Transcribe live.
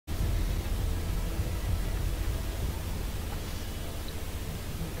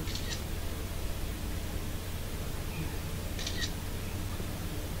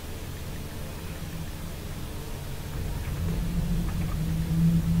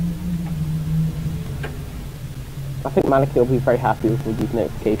I think Maliki will be very happy with all these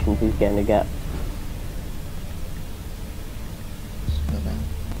notifications he's going to get.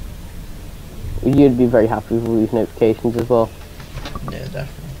 You'd be very happy with all these notifications as well. Yeah,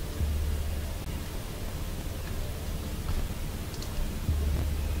 definitely.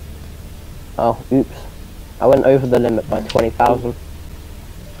 Oh, oops. I went over the limit by 20,000.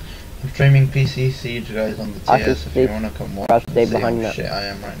 I'm streaming PC Siege, guys, on the TS if you want to come watch and stay see behind how that. shit I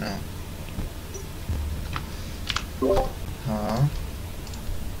am right now. Huh?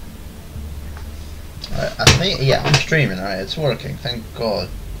 I think, yeah, I'm streaming, alright, it's working, thank God.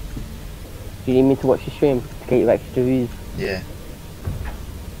 Do you need me to watch your stream to get you extra views? Yeah.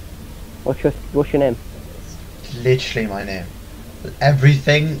 What's your name? Literally my name.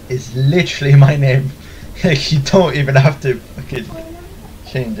 Everything is literally my name. You don't even have to fucking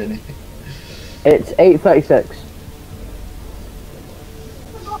change anything. It's 836.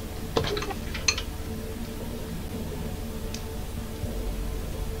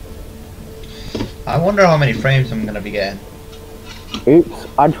 I wonder how many frames I'm gonna be getting. Oops,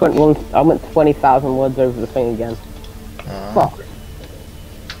 I went 20,000 words over the thing again. Fuck.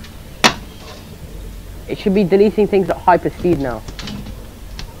 It should be deleting things at hyper speed now.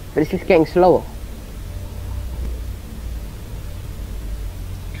 But it's just getting slower.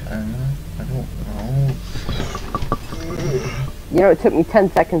 I don't know. You know, it took me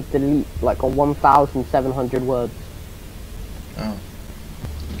 10 seconds to delete like a 1,700 words. Oh.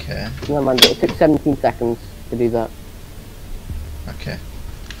 Okay. No man, it took 17 seconds to do that. Okay.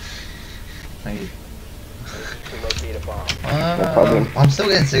 Thank you. No problem. I'm still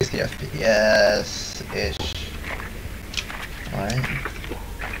getting 60 FPS-ish. Right.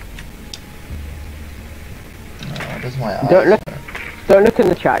 No, does my eyes Don't look in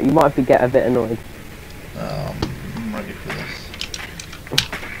the chat, you might get a bit annoyed. I'm ready for this.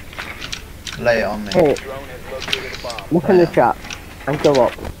 Lay it on me. Hey, look in the chat and go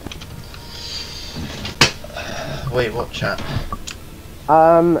up. Wait, what chat?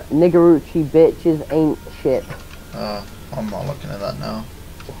 Niggerucci bitches ain't shit. I'm not looking at that now.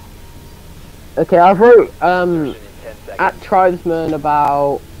 Okay, I wrote at tribesman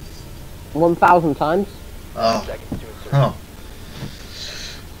about 1,000 times. Oh. Huh.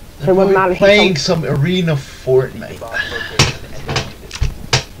 So when Malice playing some arena Fortnite.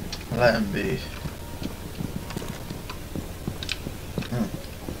 Let him be.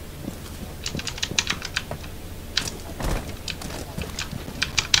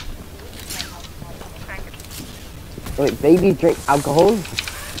 Wait, baby drink alcohol?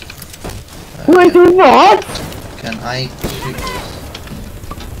 Wait, what? Can I shoot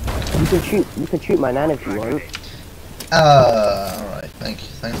this? You can shoot my nan if you want. Alright, thank you.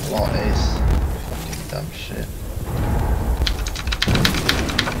 Thanks a lot, Ace. Fucking dumb shit.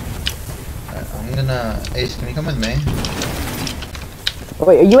 Alright, I'm gonna... Ace, can you come with me? Oh,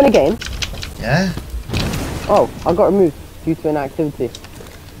 wait, are you in a game? Yeah? Oh, I got removed due to inactivity.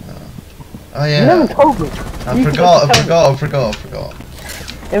 Oh yeah. You never told me. I forgot.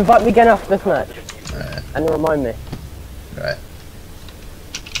 Invite me again after this match. Alright. And remind me. Right.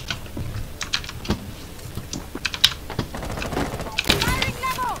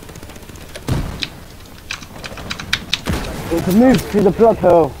 It can move through the blood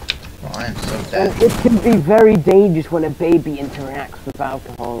hole. Oh, I am so dead. And it can be very dangerous when a baby interacts with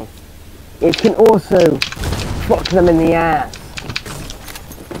alcohol. It can also fuck them in the ass.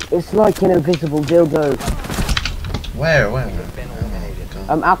 It's like an invisible dildo. Where?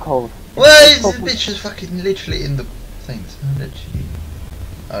 Oh, Alcohol. Where is this bitch is fucking literally in the things? How did she?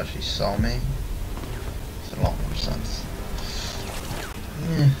 Oh, she saw me. It's a lot more sense.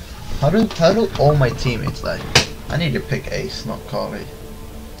 Yeah. How do all my teammates die? I need to pick Ace, not Carly.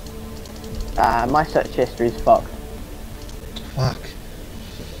 My search history is fucked. Fuck.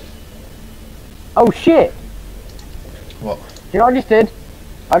 Oh shit! What? Do you know what I just did?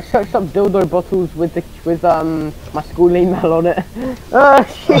 I searched up dildo bottles with my school email on it. Oh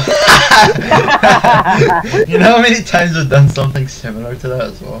shit! You know how many times I've done something similar to that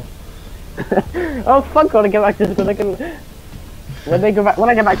as well? Oh fuck! Gotta get back to this when I can. When I get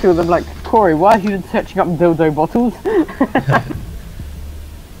back to it, I'm like, Corey, why are you searching up dildo bottles?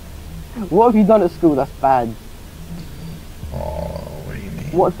 What have you done at school that's bad? Oh, what do you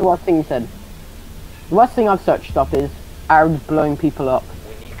mean? What's the worst thing you said? The worst thing I've searched up is Arabs blowing people up.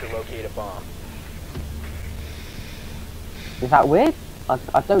 We need to locate a bomb. Is that weird?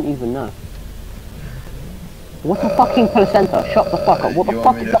 I don't even know. What's a fucking placenta? Shut the fuck up. What the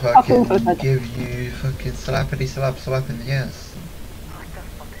fuck is a fucking placenta? Give you fucking slap in the ass.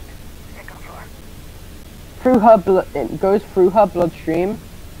 Through her blood, it goes through her bloodstream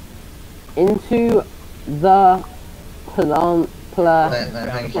into the Thank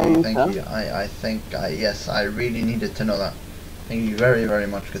you. I think, yes, I really needed to know that. Thank you very, very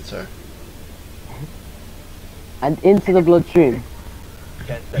much, good sir. And into the bloodstream.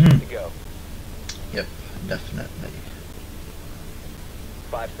 10 seconds to go. Yep, definitely.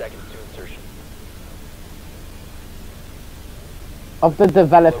 5 seconds to insertion. Of the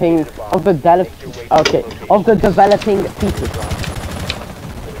developing pieces.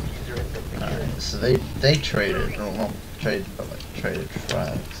 Alright, so they traded, or not traded, but like traded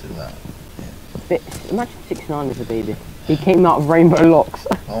frags to that. Yeah. Imagine 6ix9ine as a baby. He came out of Rainbow Locks.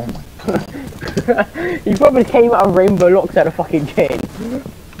 Oh my god. He probably came out of Rainbow Locks at a fucking game.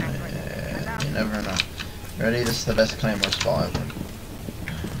 Yeah, you never know. Ready? This is the best claymore spot ever.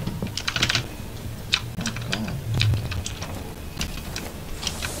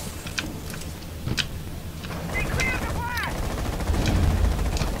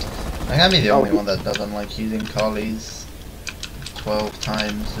 I gotta be the only one that doesn't like using collies 12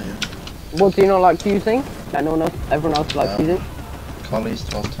 times. What do you not like using? Everyone else likes using? Collies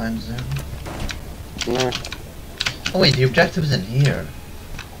 12 times zoom. No. Oh wait, the objective's in here.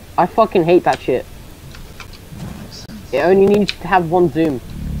 I fucking hate that shit. Makes sense. It only needs to have one zoom.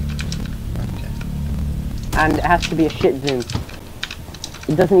 Okay. And it has to be a shit zoom.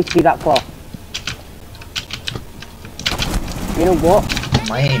 It doesn't need to be that far. You know what?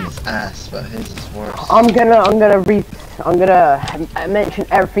 My aim is ass, but his is worse. I'm gonna mention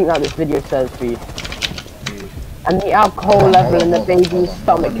everything that this video says for you. And the alcohol level in the baby's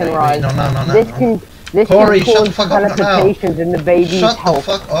stomach can rise. This Corey, can shut cause the fuck up now. palpitations in the baby's health.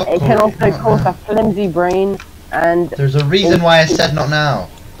 Shut the fuck up, It can Corey. also cause a flimsy brain and... There's a reason why I said not now.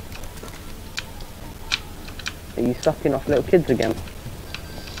 Are you sucking off little kids again?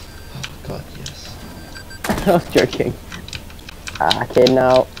 Oh god, yes. I was joking. Okay,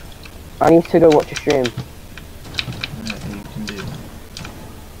 now I need to go watch a stream. You can do that.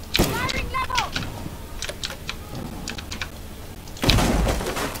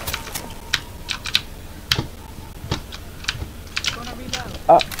 I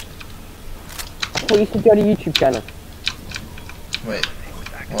thought you should go to YouTube channel. Wait,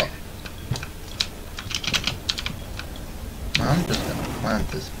 what? I'm just gonna plant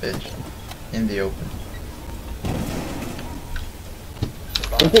this bitch in the open.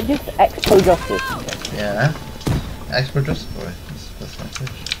 Is it just Expo Justice? Yeah. Expert Justice Boy. That's my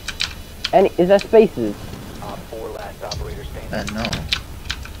fish. And is there spaces? 4 last operator standing. No.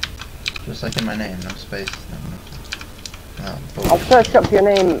 Just like in my name, no space. No. Oh, I've searched up your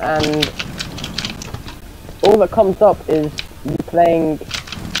name and all that comes up is you playing...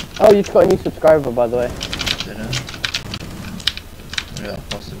 Oh, you've got a new subscriber, by the way. did I? Yeah,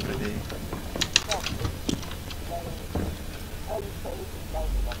 possibly be.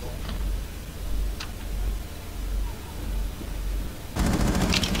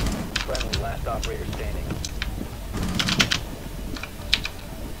 Friendly last operator standing.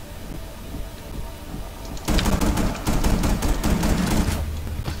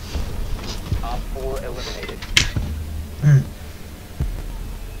 Op 4 eliminated. Alright,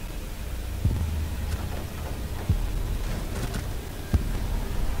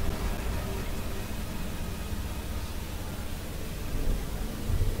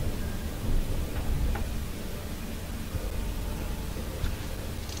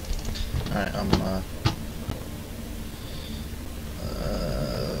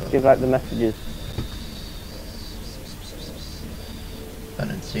 Do you like the messages? I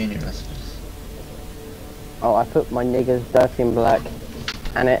didn't see any messages. Oh, I put my niggers dirty and black,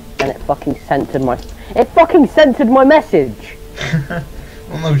 and it fucking censored my... It fucking censored my message!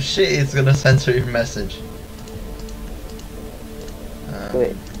 Well, no shit, it's gonna censor your message.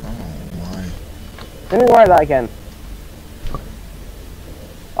 Wait. Oh my. Let me write that again.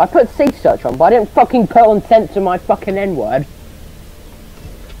 I put safe search on, but I didn't fucking put on censor my fucking N-word.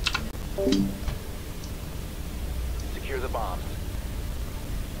 Secure the bombs.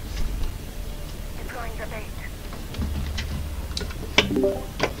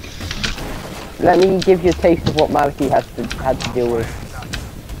 Let me give you a taste of what Maliki had to deal with.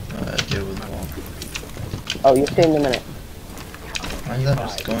 Deal with what? Oh, you'll see in a minute. Why is that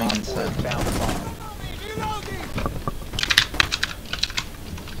just going inside? Found the bomb.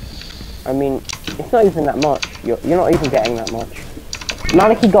 I mean, it's not even that much. You're not even getting that much.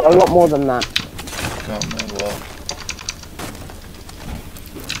 Maliki got a lot more than that. Got my what?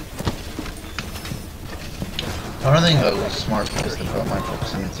 I don't think that was smart because they got my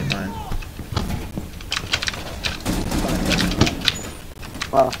proximity mine.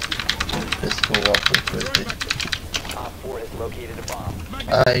 Well, This will walk real quickly. Op 4 has located a bomb.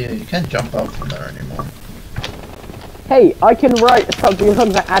 You can't jump out from there anymore. Hey, I can write something as long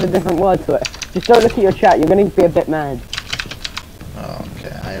as I add a different word to it. Just don't look at your chat, you're going to be a bit mad. Oh,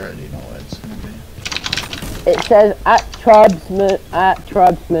 okay, I already know what it's gonna be. It says at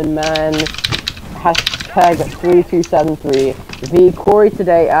Tribesman man, hashtag 3273. V Corey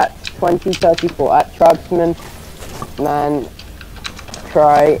today at 2034 at Tribesman man,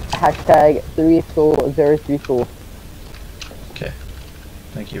 try hashtag 34034. Okay.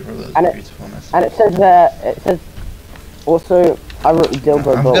 Thank you for those And beautiful messages. And it says also, I wrote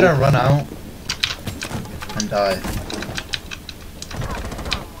Dilbert. I'm gonna run out and die.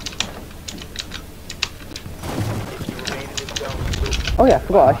 Oh yeah, I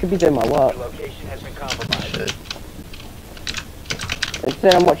forgot, I should be doing my work. Your location has been compromised. Shit.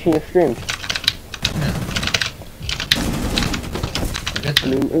 Instead I'm watching your stream. Forget to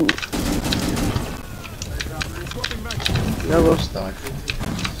No, we'll start.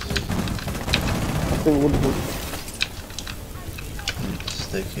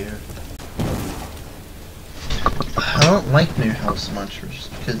 Stick here. I don't like new house much just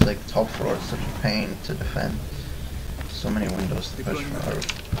because like top floor is such a pain to defend. So many windows to push from, or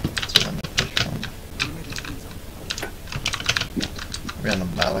to them to push from. We're on the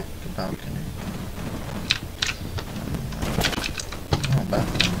balcony. Oh,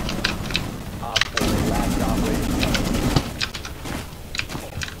 balcony.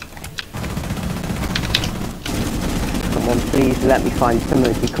 Come on, please let me find some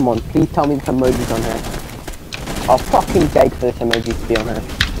emoji. Come on, please tell me some emojis on here. I'll fucking beg for this emoji to be on here.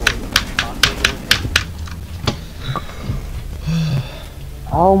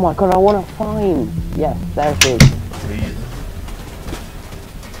 Oh my god, I want to find. Yes, there it is. Breathe.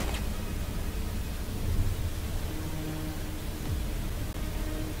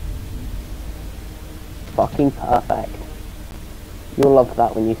 Fucking perfect. You'll love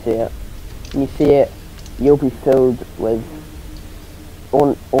that when you see it. When you see it, you'll be filled with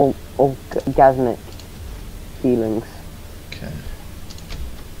orgasmic feelings. Okay.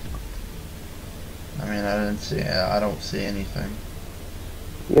 I mean, I don't see anything.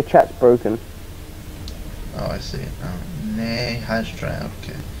 Your chat's broken. Oh, I see it now. Nay, hash try.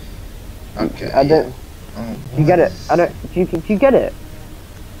 Okay. Okay. I don't. Oh, Do you get it? I don't. Do you get it?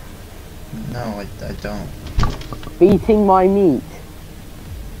 No, I don't. Beating my meat.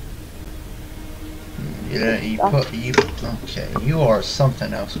 You okay, you are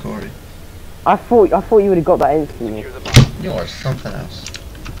something else, Corey. I thought you would have got that instantly. You are something else.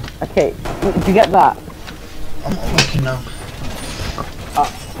 Okay, did you get that? I'm not looking now.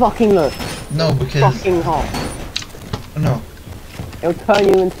 Fucking look. No, because... Fucking hot. No. It'll turn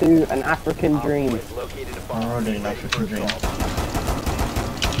you into an African dream. I'm already an African dream.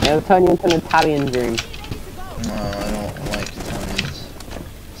 It'll turn you into an Italian dream. No, I don't like Italians.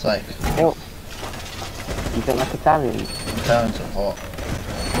 Psych. You don't like Italians? Italians are hot.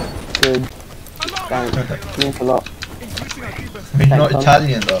 Good. Thanks. Means a lot. You're not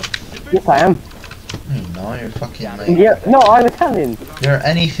Italian though. Yes, I am. No, you're fucking like... Yeah, no, I'm Italian. You're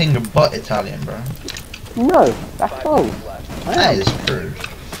anything but Italian, bro. No, that's false. That is true.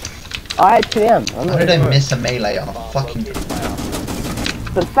 I actually am. How did I miss a melee on a fucking...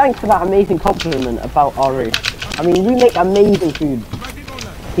 But thanks for that amazing compliment about Ori. I mean, we make amazing food.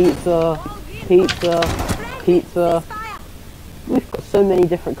 Pizza. We've got so many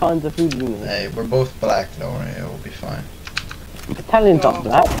different kinds of food we make. Hey, we're both black, don't worry, it will be fine. Italians are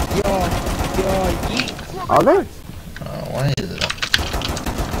black. Are they? Why is it?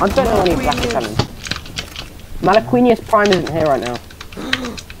 I don't know any black Italians. Malaquinius Prime isn't here right now.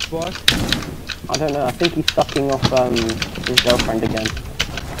 What? I don't know, I think he's sucking off his girlfriend again.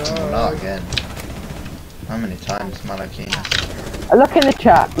 Not again. How many times Malakinas? Look in the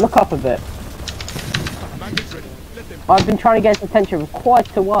chat, look up a bit. I've been trying to get his attention for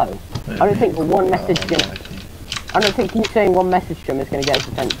quite a while. I don't think one message I don't think you saying one message to him is going to get his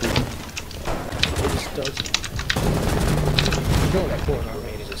attention. It just does. Not that important.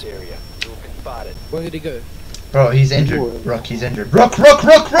 Remain in this area. You have been spotted. Where did he go? Bro, he's injured. Rook, he's injured. Rook! Op 4,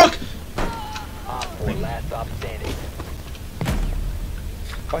 last stop standing.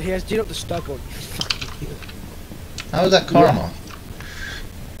 Oh, he has Do Not Disturb on. How is that karma?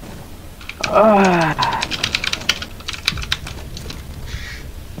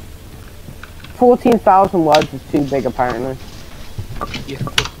 14,000 words is too big apparently. Yeah,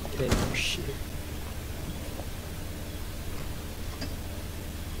 oh shit.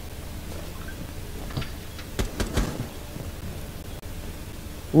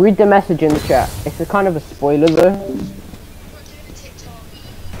 Read the message in the chat. It's a kind of a spoiler though.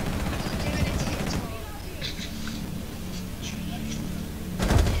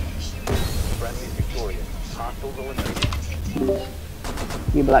 Hostiles eliminated.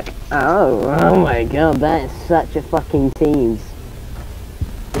 You'd be like, oh my god, that is such a fucking tease.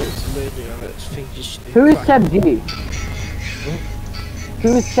 It's literally on its thing just. Who is Seb G?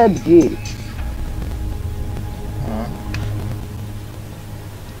 Who is Seb G? Huh?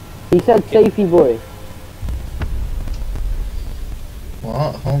 He said Safety Boy.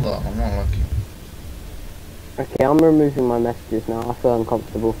 What? Hold on, I'm not looking. Okay, I'm removing my messages now. I feel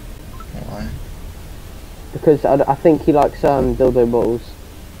uncomfortable. Why? Because I think he likes dildo bottles.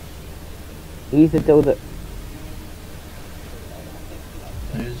 He's a dildo.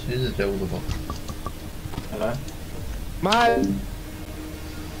 Who's a dildo ball? Hello? My.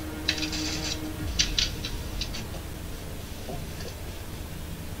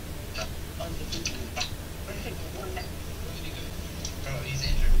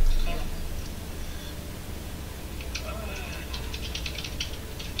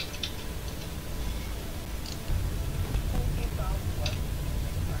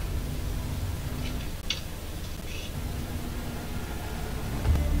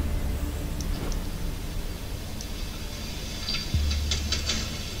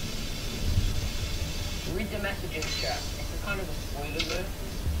 Read the message in chat. It's a kind of a spoiler though.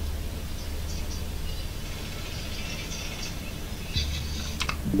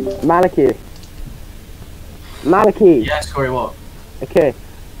 Maliki. Maliki. Yes, Corey, what? Okay.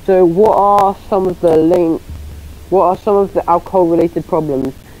 So what are some of the alcohol-related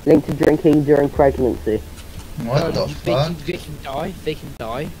problems linked to drinking during pregnancy? What the fuck? They can die. They can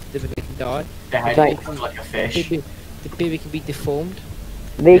die. They can die. The head Thanks. looks like a fish. The baby can be deformed.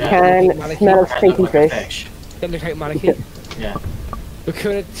 They Yeah. can Maliki. smell of Head stinky looks like a fish. They look like Maliki. Yeah.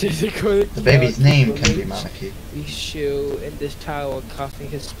 The baby's name can be Maliki. We show in this tower casting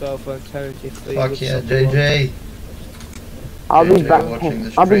his spell for eternity. Fuck yeah, JJ. I'll be JJ back. watching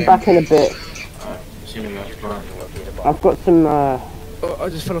the I'll be stream. back in a bit. Alright, assuming that's fine. I've got some Oh, I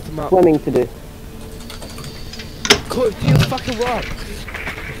just fell off the map. swimming to do. Cool, do your fucking work.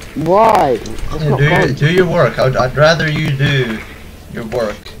 Why? That's not fun. Do your work. I'd rather you do your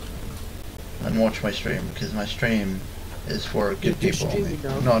work than watch my stream, because my stream is for good You're people only. streaming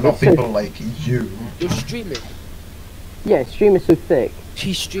now. No, not people like you. You're streaming. Yeah, stream is so thick.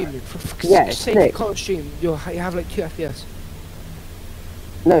 He's streaming. For fuck's Yeah, it's sake, you sick. can't stream. You have like 2 FPS.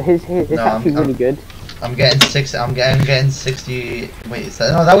 No, his it's No, actually I'm- really good. I'm getting 60. Wait, is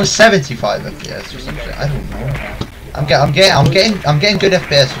that? No, that was 75 FPS or something. I don't know. I'm getting good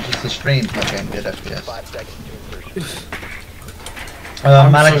FPS. It's just the stream's not getting good FPS. 5 seconds to insertion.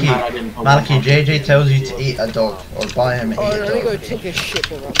 I'm so Maliki, mad I didn't put Maliki, one JJ tells you to eat a dog or buy him Oh, eat no, a let me go dog. take a shit,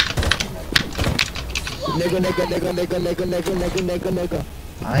 bro. Nigga.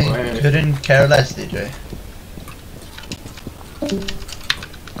 I couldn't care less, DJ.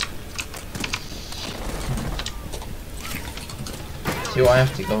 See what I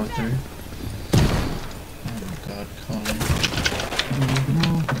have to go through? Oh my god, Colin.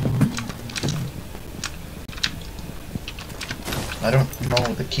 I don't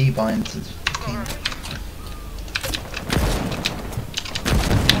know the keybinds. It's fucking...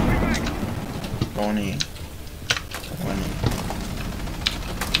 Bonnie.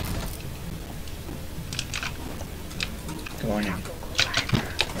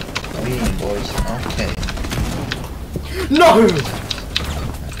 Lean, boys. Okay. No!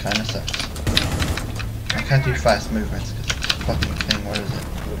 That kinda sucks. I can't do fast movements because it's a fucking thing. Where is it?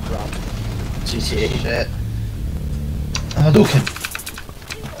 GTA. Shit. Hadouken!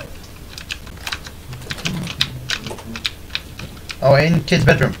 Oh, in kid's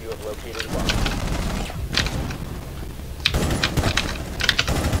bedroom. You have located a bomb.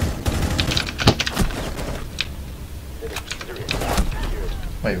 The diffuser is not secured.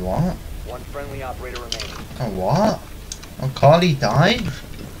 Wait, what? One friendly operator remaining. Oh, what? Oh, Carly died?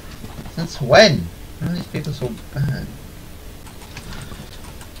 Since when? Why are these people so bad?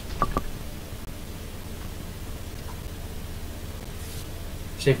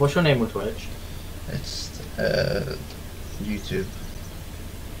 Steve, what's your name on Twitch? It's, YouTube.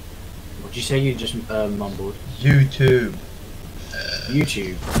 What did you say you just mumbled? YouTube.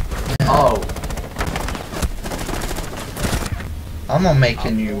 YouTube. Oh. I'm not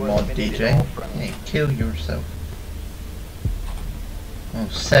making you mod, DJ. Hey, kill yourself. Oh,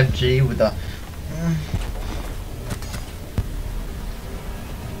 Seb G with the...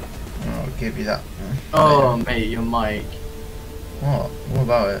 I'll give you that. Oh, mate, your mic. What? What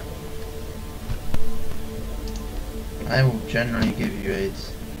about it? I will generally give you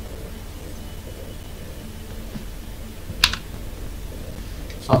AIDS.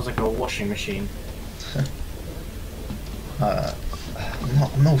 Sounds like a washing machine.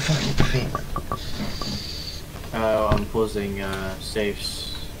 I'm no fucking female. I'm pausing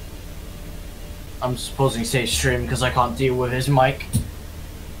Safe's. I'm pausing Safe's stream because I can't deal with his mic.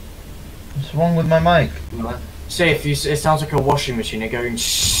 What's wrong with my mic? Safe, it sounds like a washing machine. You're going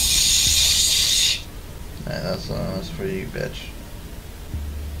shh. Yeah, that's for you, bitch.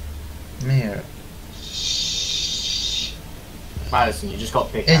 Come here. Madison, you just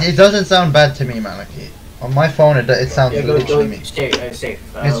got picked. It doesn't sound bad to me, Maliki. On my phone, it sounds good to me. Safe.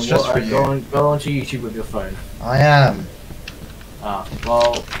 It's just for you. Go onto YouTube with your phone. I am. Ah,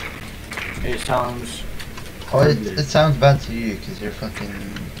 well, it sounds. Oh, it sounds bad to you because you're fucking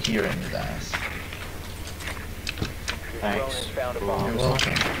hearing his ass. Your drone has found a bomb. You're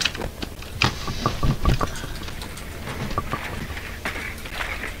welcome.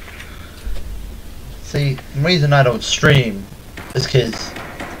 See, the reason I don't stream is because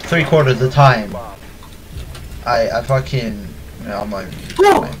 3/4 of the time I fucking, you know, I'm not even,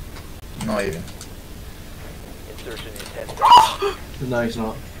 not even. Insertion in 10 seconds. No, he's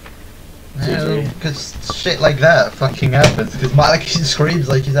not. Yeah, because shit like that fucking happens, because Maliki screams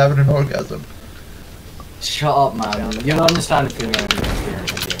like he's having an orgasm. Shut up, man. You'll understand if you're in the game.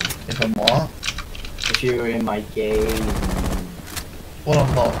 If I'm what? If you're in my game. Well,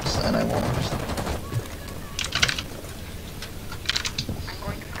 I'm not, and I won't understand.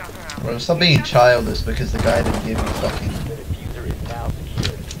 Bro, stop being childish because the guy didn't give you fucking... The diffuser is now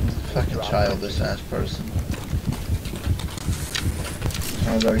secured. Fucking childish ass person.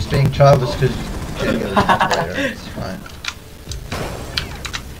 Oh, bro, he's being childish because you get an operator. It's fine.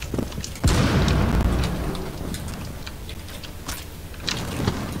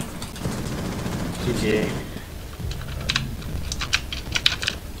 GG.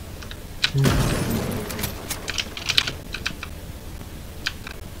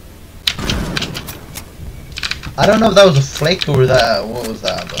 I don't know if that was a flick or that. What was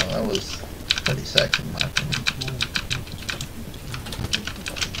that, bro? That was pretty sexy, in my opinion.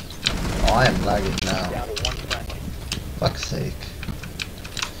 Oh, I am lagging now. Down to one friendly. Fuck's sake.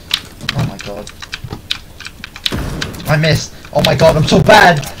 Oh my god. I missed. Oh my god, I'm so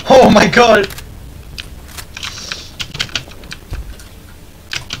bad. Oh my god.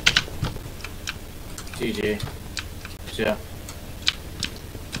 GG. Yeah.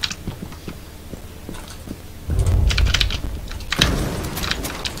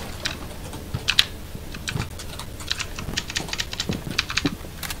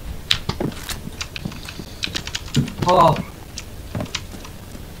 Oh.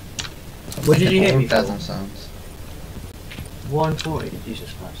 What did you hit me for? Orgasm sounds. 140.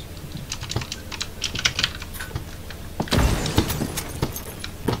 Jesus Christ.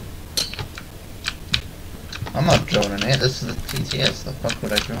 I'm not droning it. This is a TTS. The fuck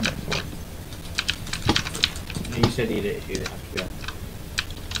would I drone it for? You said you did have to go.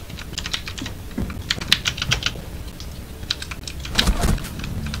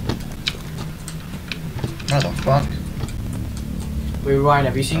 What the fuck? Wait, Ryan,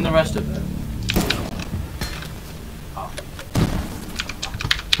 have you seen the rest of it?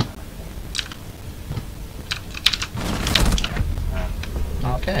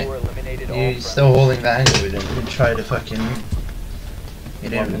 Okay. Four eliminated all You're still holding the angle. You didn't even try to fucking... You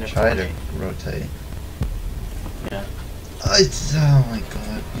didn't even try to rotate. Yeah. It's... Oh my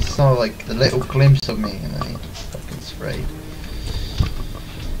god. You saw like the little glimpse of me and then he fucking sprayed.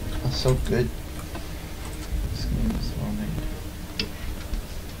 That's so good. This game is well made.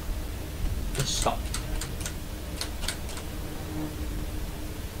 Just stop.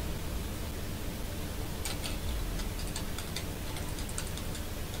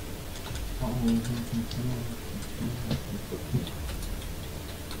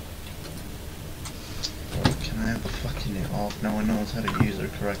 Can I have the fucking it off? No one knows how to use her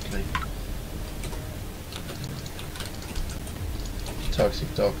correctly.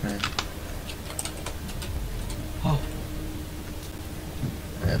 Toxic dog, man. Oh.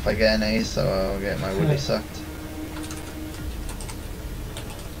 If I get an ace, I'll get my woody sucked.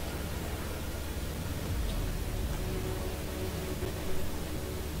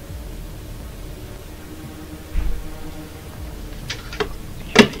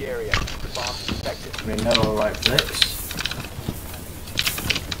 Secure the area. The bomb suspected. We know right flicks.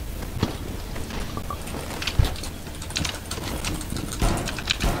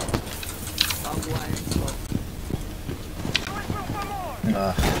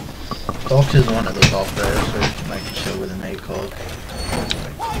 Doctor's one of those operators where you can like chill with an ACOG.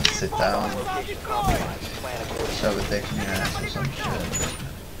 Like, sit down, Location compromised. Plan accordingly. shove a dick in your ass or some shit.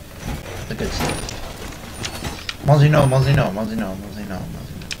 The good stuff. Mozzie no, Mozzie no, Mozzie no, Mozzie no,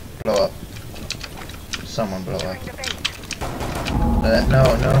 Mozzie no. Blow up. Someone blow up. No.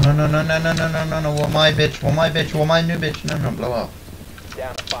 Want my bitch. Want my bitch. Want my new bitch. No. Blow up.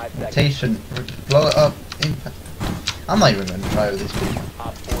 Down to 5 seconds. Rotation. Blow it up. Impact. I'm not even gonna try with these people.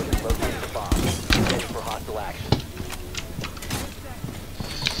 Op 4 has located the bomb. Ready for hostile action.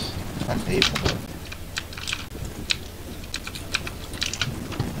 I'm people.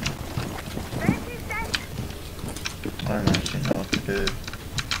 I don't actually know what to do.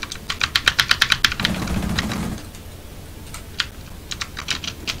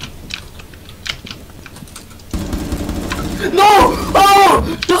 No!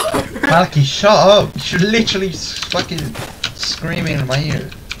 Oh! No! Malky, shut up! You're literally fucking screaming in my ear.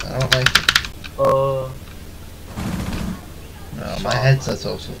 I don't like it. No, my headset's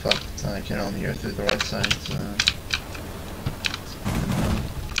also fucked. I can only hear through the right side. So.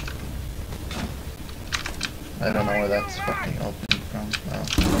 I don't know where that's fucking opening from.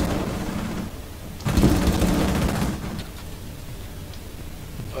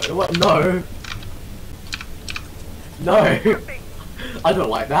 Oh. What? No! No! I don't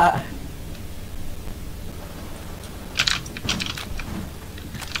like that.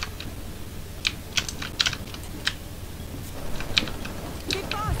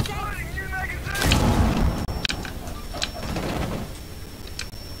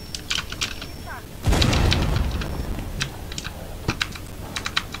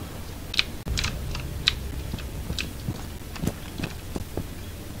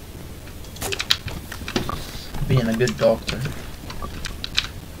 Being a good doctor.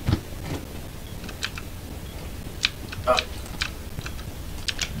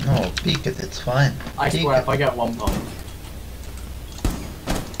 No, peek it, it's fine. I Peek swear it. if I get one pump.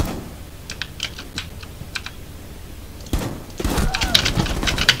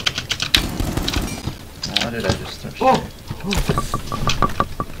 Why did I just start Oh!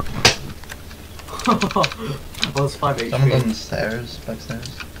 Well, it's 5 HP. Someone on the stairs, backstairs.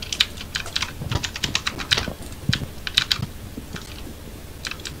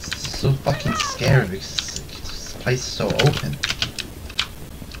 It's so fucking scary because this place is so open.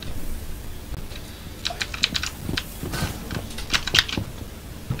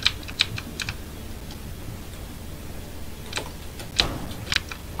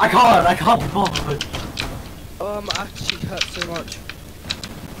 I can't forward. Oh, my actually hurt so much.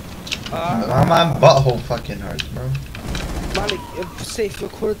 My butthole fucking hurts, bro. Malik, safe your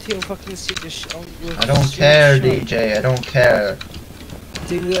quality on fucking serious. I don't care, DJ, I don't care.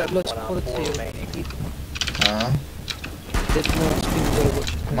 Did that much One on quality 4 on remaining. Huh? did not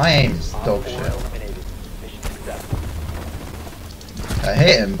speak My aim is Op dog 4 shit. eliminated. Mission successful. I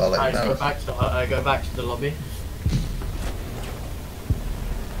hit him, but like, Alright, that go was... back to the lobby.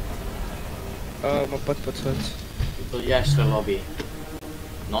 my butt hurts. Yes, the lobby.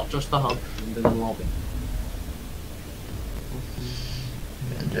 Not just the hub, the lobby.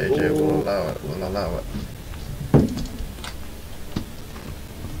 And JJ will allow it.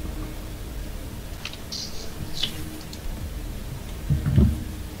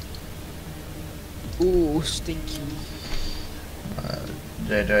 Ooh, stinky.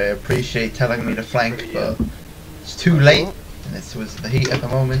 JJ, I appreciate telling me to flank, but it's too late, and this was the heat at the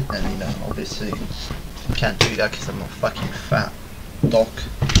moment, and you know, obviously, I can't do that because I'm a fucking fat doc.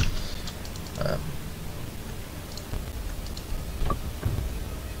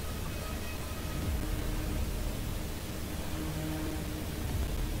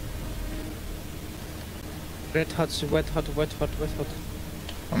 Red hot, wet hot.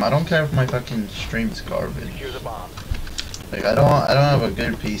 I don't care if my fucking stream's garbage. Secure the bomb. Like, I don't have a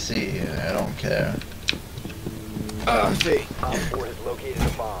good PC. I don't care. See. Op 4 has located a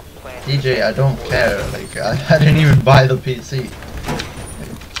bomb. Plan DJ, I don't care. Like, I didn't even buy the PC.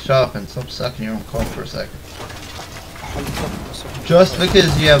 Like, shut up and stop sucking your own cock for a second. Just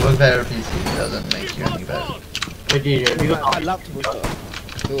because you have a better PC doesn't make you any better. Hey DJ, have you My got laptop was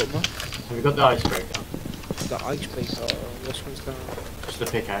have you got the icebreaker? the icebreaker. Which one's that? Just the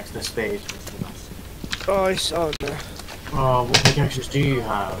pickaxe, the spade. Oh, it's on there. Oh, what pickaxes do you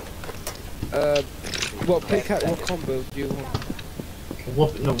have? What pickaxe? What combo do you want?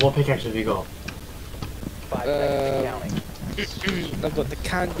 What pickaxe have you got? 5 seconds and counting. I've got the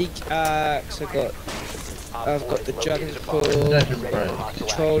candy axe. I've got the dragon claw, That is Ready for right. hostile action.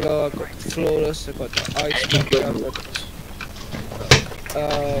 controller. I've got the flawless. I've got the icebreaker. I've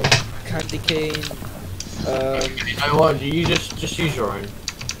got candy cane. You know what? You just use your own.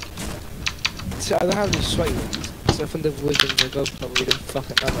 So I don't have any sweat ones. So from the weekend I go probably don't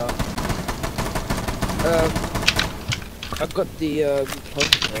fucking matter. I've got the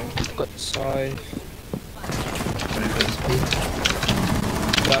I've got the scythe.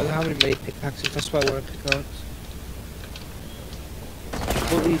 But I don't have any made pickaxes, that's why I want to pick out.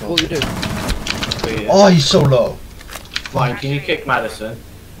 What you do? Oh, he's so low. Ryan, can you kick Madison?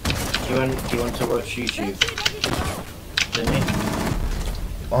 He went to watch YouTube. Didn't he?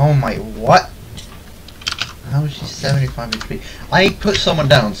 Oh my, what? How is she 75 HP? I put someone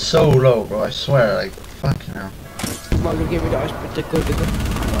down so low, bro. I swear, like, fucking hell. Come on, give me the ice particle.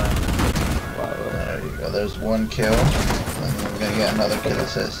 There you go. There's one kill. And I'm gonna get another kill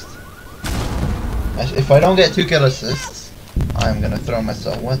assist. If I don't get 2 kill assists, I'm gonna throw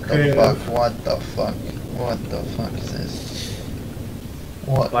myself. What the fuck? What the fuck? What the fuck is this?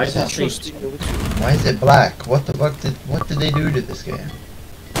 What? Why is it Why is it black? What the fuck what did they do to this game?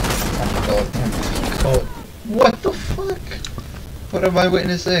 Oh my god. Oh my god. What the fuck? What am I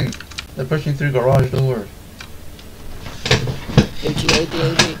witnessing? They're pushing through garage doors.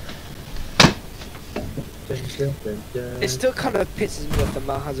 It still kind of pisses me off that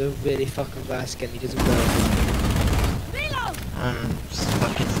Mal has a really fucking bad skin. He doesn't wear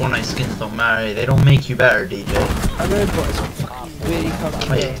Fucking Fortnite skins don't matter. They don't make you better, DJ. I know, but it's fucking really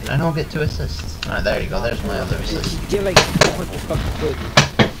fucking Wait, I don't get 2 assists. Alright, there you go. There's my other assist. You're like 400 fucking good.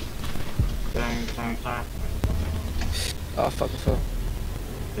 Oh, fuck, I fell.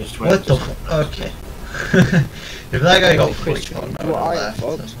 What the fuck? Okay. If that guy got Chris, freaked on, I well, I left.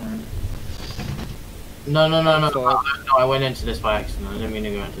 fucked. That's fine. No, I went into this by accident. I didn't mean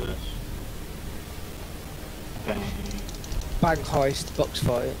to go into this. Okay. Bang heist, box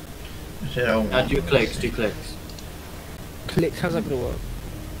fight. Shit, oh my. Do clicks. Click, how's that gonna work?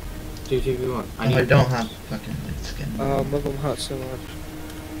 Do 2v1. I don't have fucking skin. Oh, my bum hurts so much.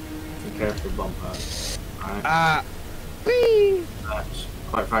 Be careful, bump her. Alright. Ah! Whee! That's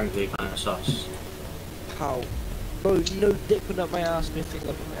quite frankly kind of sus. How? Bro, no dick went up my ass, nothing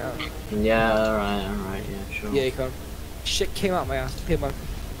up my ass. Yeah, alright, yeah, sure. Yeah, you can. Shit came out my ass. Here, man.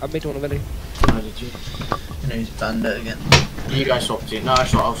 I made one already. How did you? You know, he's banned it again. You guys swapped it. No,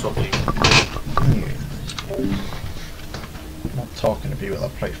 I'll swap it. I'm not talking to people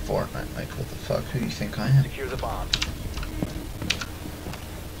that play Fortnite. Like, what the fuck? Who do you think I am? Secure the bomb.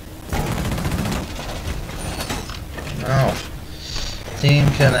 No. Team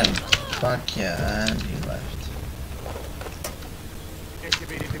killing. Fuck yeah, and he left.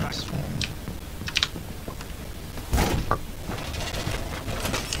 That's fine.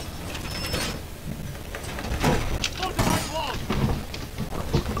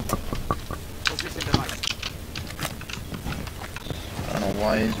 I don't know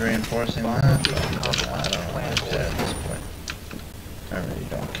why he's reinforcing that. But I don't really care at this point. I really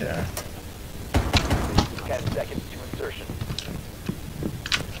don't care. 10 seconds to insertion.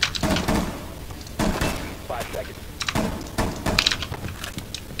 5 seconds.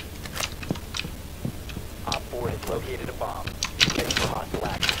 Op 4 has located a bomb. Ready for hostile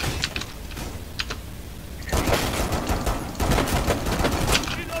action.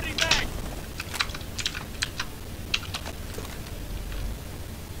 Reloading mag!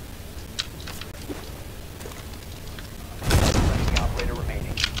 Friendly operator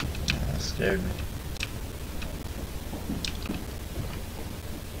remaining. That scared me.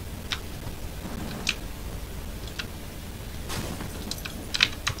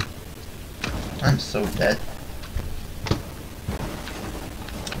 I'm so dead.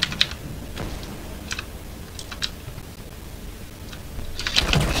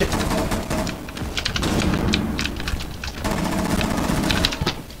 Shit.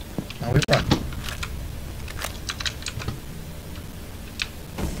 Now we run.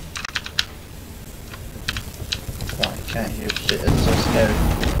 Wow, I can't hear shit. It's so scary.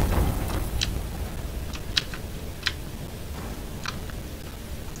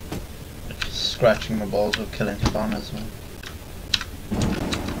 Scratching my balls with killing spawn as well.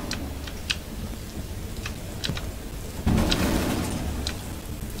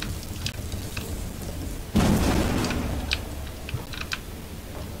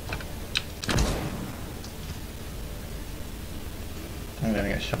 I'm gonna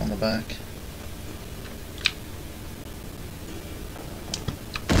get shot on the back.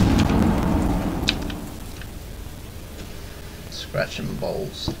 Scratching my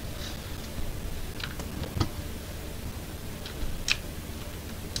balls.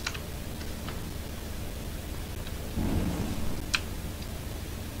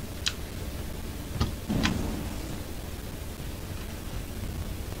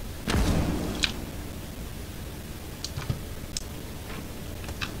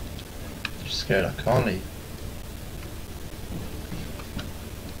 Scared I can't leave.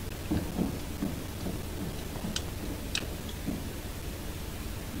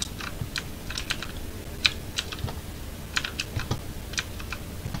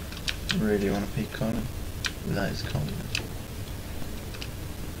 Really want to peek on him without his comment.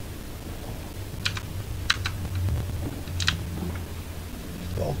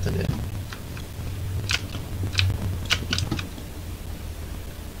 to do.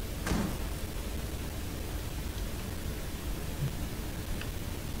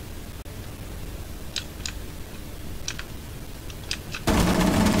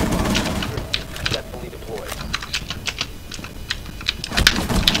 Successfully deployed.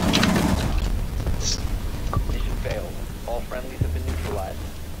 Mission failed. All friendlies have been neutralized.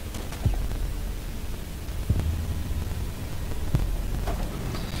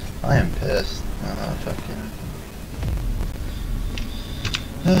 I am pissed. Fucking.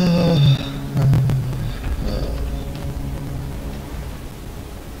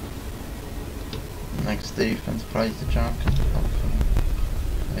 Next defense plays the junk. Hopefully,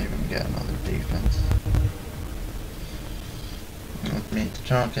 I even get another defense. I mean, the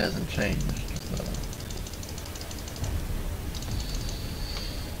junk hasn't changed. So.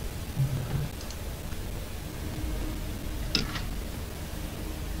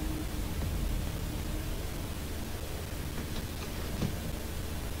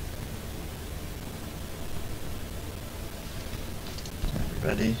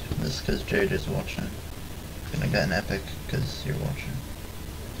 Ready? This is because JJ's watching. Gonna get an epic because you're watching.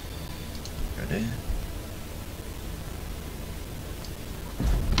 Ready?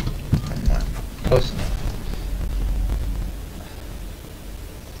 Come on. Close enough.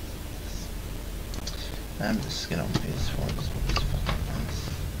 I'm just gonna on PS4. This is fucking nice.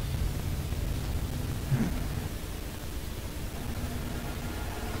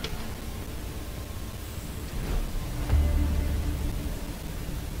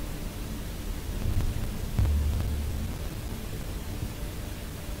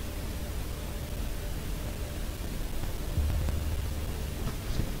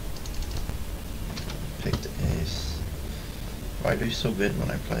 Picked Ace. Why do you so good when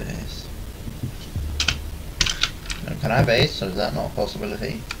I play Ace? Now, can I have Ace, or is that not a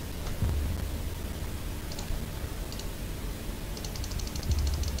possibility?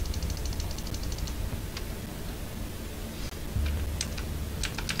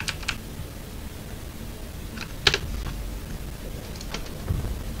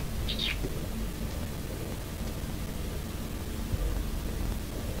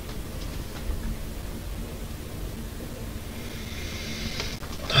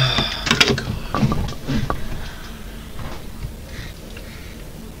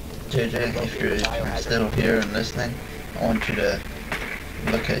 JJ, if you're still here and listening, I want you to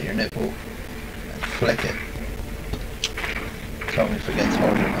look at your nipple and flick it. Tell me if it gets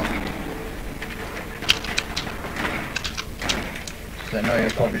hard or not. 'Cause I know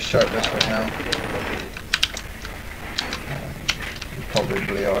you're probably shirtless right now. You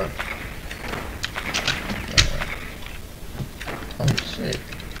probably are. Oh shit.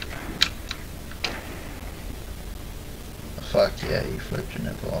 Fuck yeah, you flipped your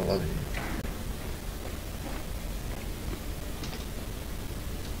nipple, I love you.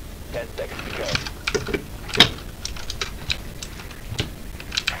 10 seconds to go.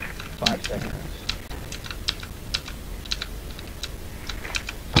 5 seconds.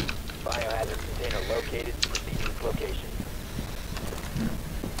 Biohazard container located. Proceed to its location.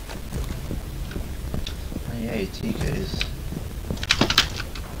 Oh, yay, TKs.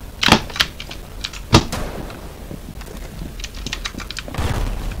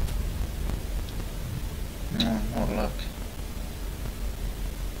 Oh, look.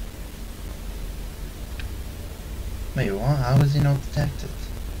 Wait, what? How was he not detected?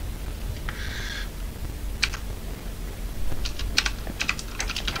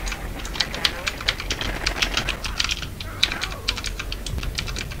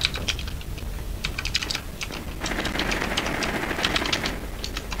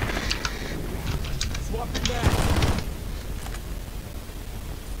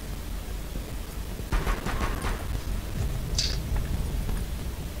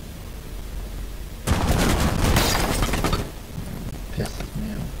 Pisses me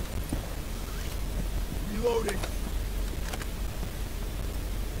off. Reloading.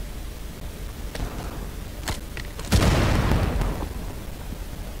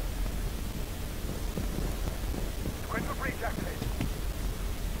 Quit for breach activated.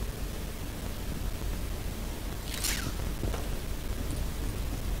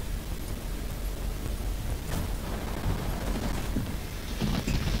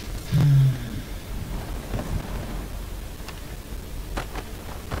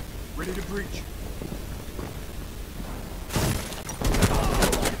 Ready to breach.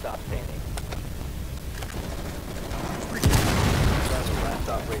 Stop standing. Breach. Last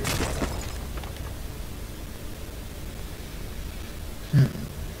operator standing.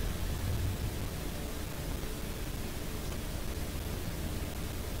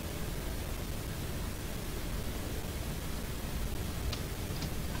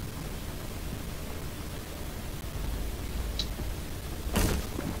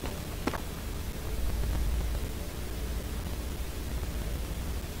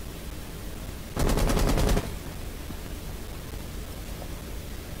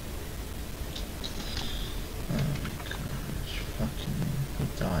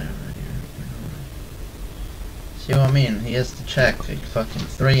 See what I mean? He has to check like fucking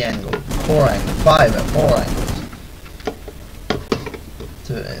 3 angle, 4 angle, 5 at 4 angles.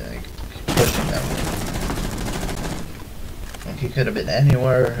 To like, pushing them. Like he could have been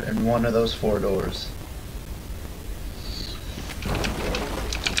anywhere in one of those 4 doors.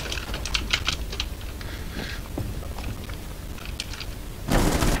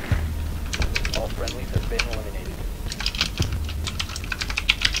 All friendlies have been eliminated.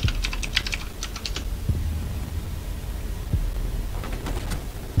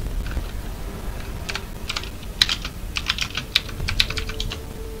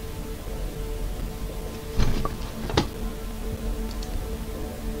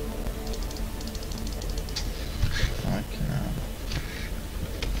 Fucking hell.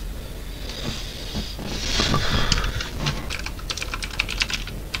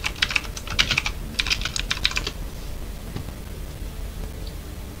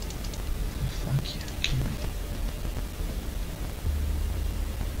 Fuck you, kill me.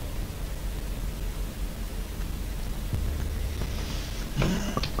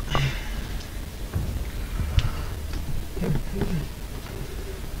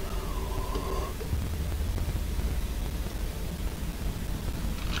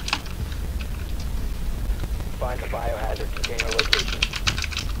 Find the biohazard container location.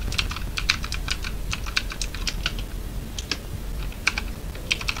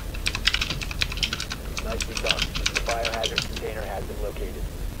 Nicely done. The biohazard container has been located.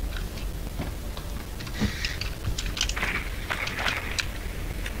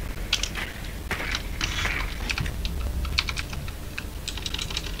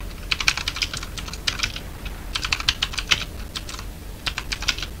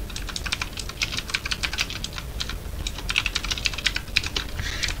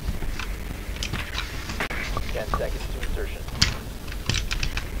 Seconds to insertion.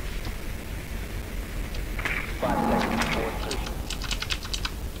 5 seconds before insertion.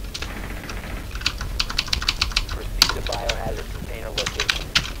 Proceed to biohazard container location.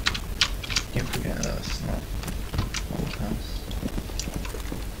 Can't forget that it's not old house.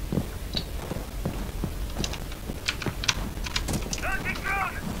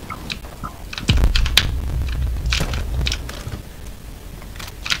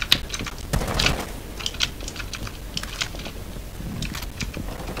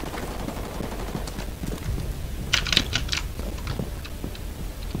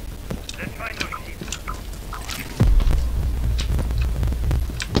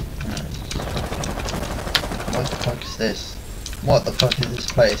 What the fuck is this? What the fuck is this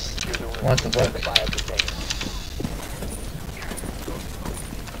place? Use the room What to the protect fuck? the biocontainer.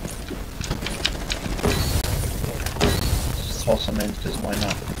 Just toss them in, because why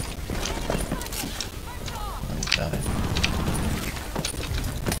not? Oh, die.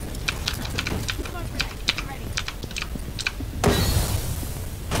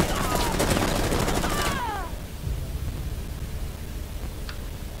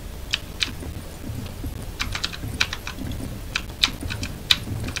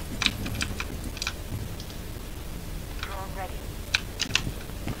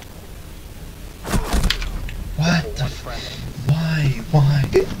 What the f- Why? Why?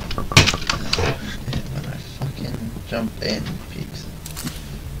 When I fucking jump in, peaks.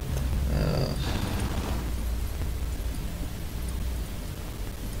 Ugh.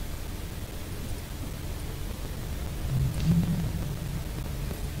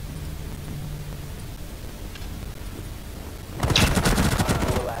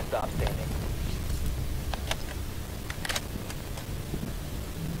 The last stop standing.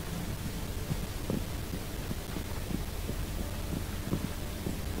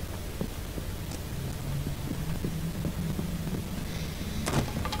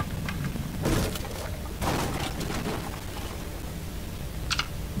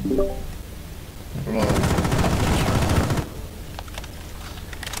 Blow.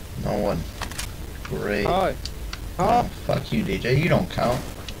 No one. Great. Hi. Oh, fuck you, DJ. You don't count.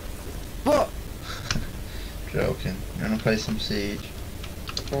 What? Joking. You wanna play some Siege?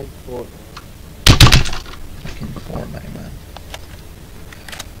 One, four. Fucking Fortnite, man.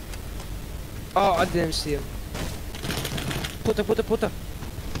 Oh, I didn't see him. Puta.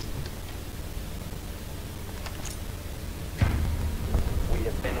 We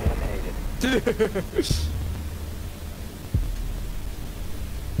have been eliminated.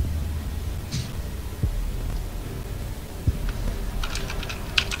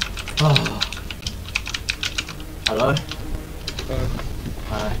 Oh. Hello?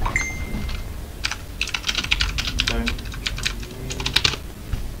 Hi. Don't.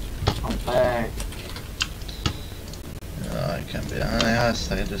 I'm back. Oh, I can't be. I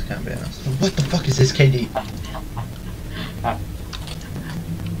honest, I just can't be honest. What the fuck is this KD? It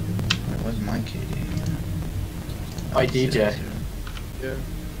was my KD. Hi DJ. Yeah.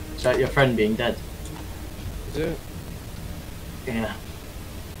 Is that your friend being dead? Is it? Yeah.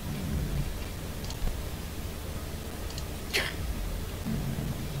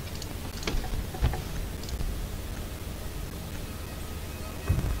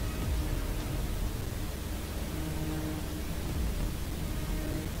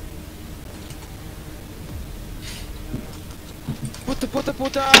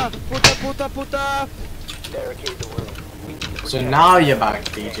 Puta! Barricade the room. So now you're back,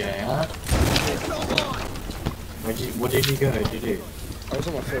 DJ, huh? What did you go to do? I was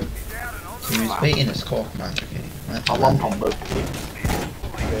on my phone. He was beating his cock, man. Okay. I want on both of you.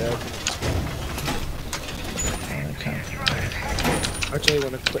 Yeah. I actually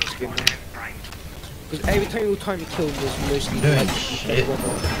want to quit skin now. Because every time you kill was mostly Doing like, shit. Okay.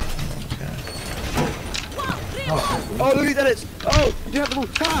 Oh, Oh, look at that! Oh, you have the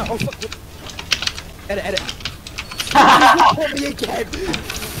move! Ah! Oh, fuck! Edit! Put me again!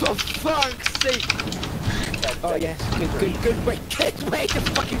 For fuck's sake! Oh, yes. Good. Wait, the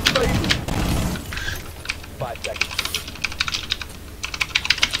fucking phone! 5 seconds.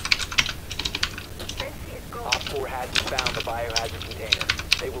 Op 4 has found the biohazard container.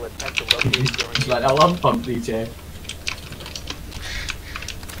 They will attempt to locate it during it's like a love pump, DJ.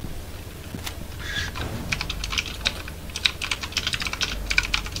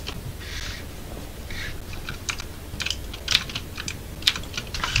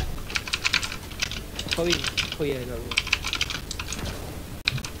 Oh yeah, no.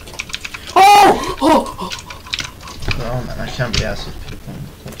 Oh, Oh man, I can't be asked with people.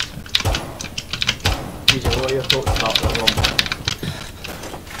 DJ, what are your thoughts about that one?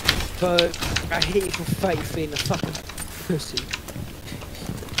 But I hate it for faith being a fucking pussy.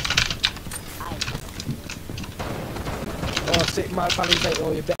 Oh, sick, my buddy's like,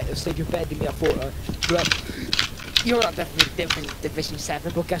 oh, you're better, so you're better than me, I thought, but you're not definitely different Division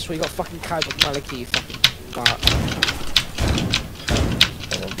 7, but guess what, you got fucking carried with Maliki, you fucking fart.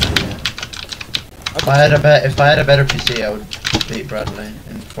 If I had a better PC, I would beat Bradley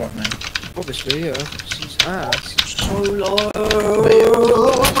in Fortnite. Obviously, yeah, she's ass. So low. But yeah,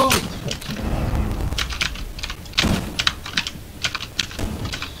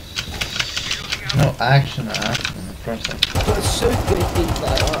 no action. The process. But it's so good being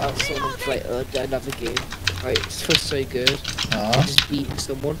like, oh, someone like another game. Like, it feels so good. Just beating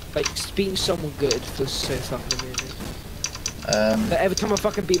someone. Like, just beating someone good feels so fucking amazing. But every time I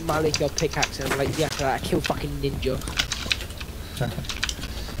fucking beat Malik or pickaxe and I'm like, yeah, I kill fucking ninja.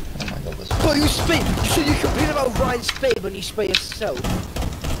 Oh my god, this Oh, you spray! You said you complain about Ryan spray when you spray yourself.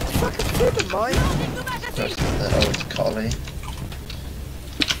 Fucking flipping, mine. first the old collie.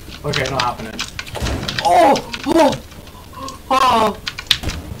 Okay, not happening. Oh!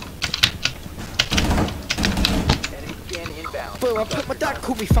 enemy scan inbound. Bro, my dad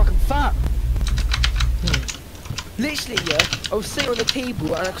called me fucking fat. Literally, yeah, I was sitting on the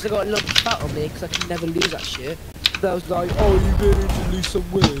table and because I got a lump of fat on me because I can never lose that shit. So I was like, oh, you better to lose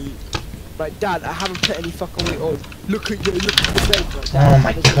some weight. Like, Dad, I haven't put any fucking weight on. Look at the bed. Like, Dad, Oh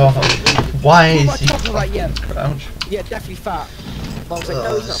my god. Why is he like, yeah, crouch? yeah, definitely fat. But I was like,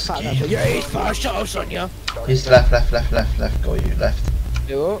 no, he's not fat. And I was like, yeah, he's fat. Shut up, Sonia. He's left. Go you left.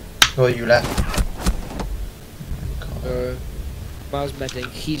 You what? Go you left. Miles medding.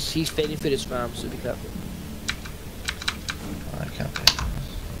 He's failing for this round, so be careful. I can't be.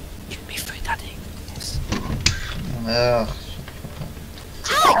 Give me food, Daddy. Yes. Ugh.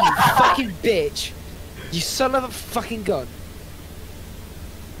 You fucking bitch! You son of a fucking gun!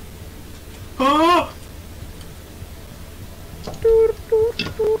 No!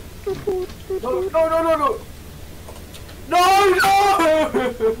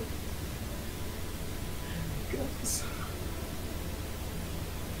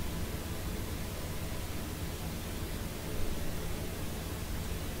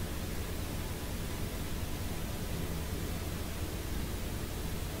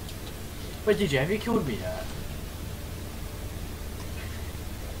 Wait, did you have you killed me yet?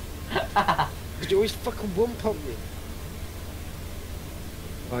 You always fucking one pump me.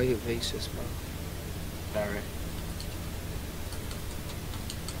 Why are you racist, man? Very.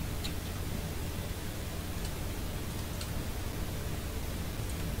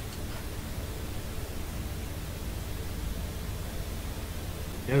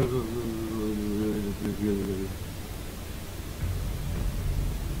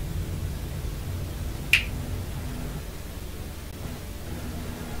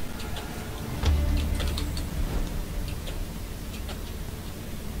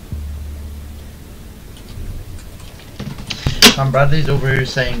 Tom Bradley's over here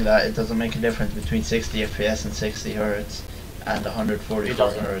saying that it doesn't make a difference between 60 FPS and 60 Hz and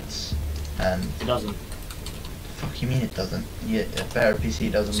 144 Hz. And it doesn't. Fuck you mean it doesn't? Yeah, a better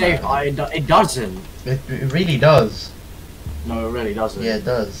PC doesn't Safe, matter. it doesn't. It really does. No, it really doesn't. Yeah, it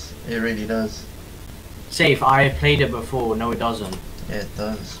does. It really does. Safe, I played it before. No, it doesn't. Yeah, it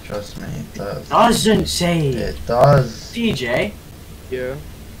does. Trust me, it does. Doesn't, Safe. It does. DJ. Yeah.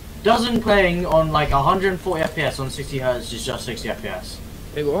 Doesn't playing on like 140 FPS on 60 Hz is just 60 FPS.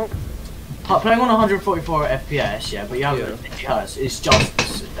 Hey, what? Playing on 144 FPS, yeah, but you have 60 Hz. It's just.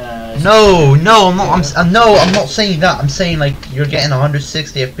 No, I'm not. I'm not saying that. I'm saying like you're getting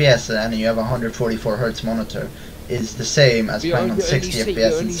 160 FPS and you have a 144 Hz monitor is the same as playing on 60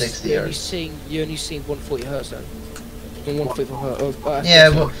 FPS and 60 Hz. You're only seeing 140 Hz then. 144 Hz. Yeah,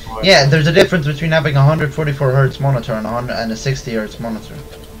 well, yeah. There's a difference between having a 144 Hz monitor and a 60 Hz monitor.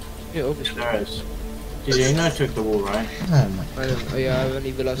 Yeah, obviously. There is. Did you know I took the wall, right? Oh my god. Oh yeah, I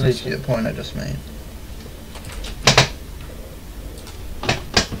only realised This is the point I just made.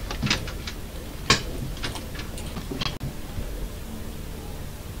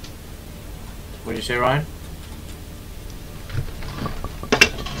 What did you say, Ryan?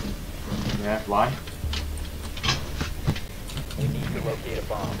 Yeah, why? We need to locate a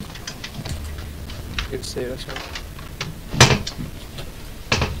bomb. Good to see you, that's right.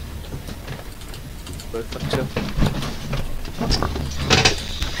 Both fucked up.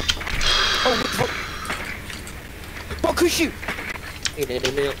 Oh, what? What could you? I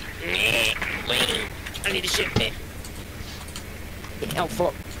need a shit there. Oh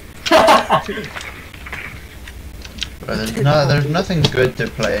fuck. Bro, there's nothing good to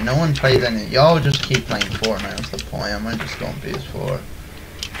play. No one plays any. Y'all just keep playing Fortnite. What's the point? I might just go on PS4.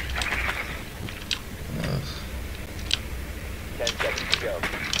 Ugh. 10 seconds to go.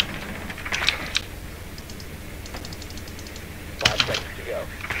 5 seconds to go.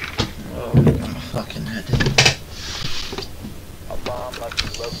 Oh, my fucking head. A bomb must be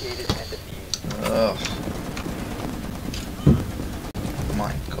located and defused. Ugh.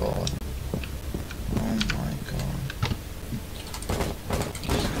 My god. Oh my god.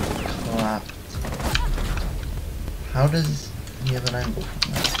 Clapped. How does he have an angle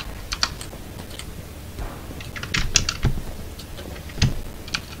from that?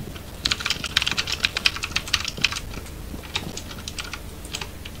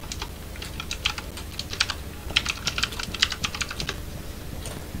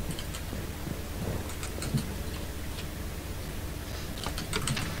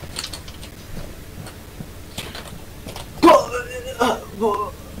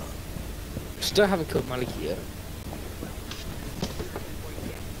 Still haven't killed Malik yet.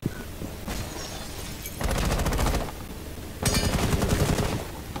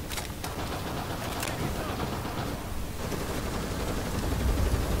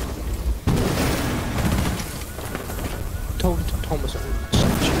 Thomas.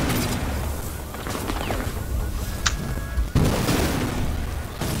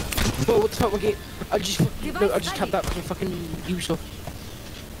 Bro, what the fuck, okay? I just tapped that for fucking Ubisoft.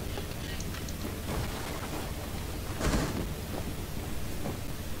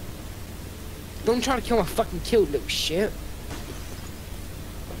 Don't try to kill my fucking kill, little shit.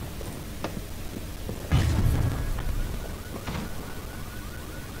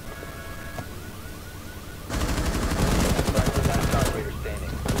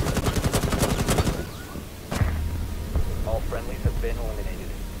 All friendlies have been eliminated.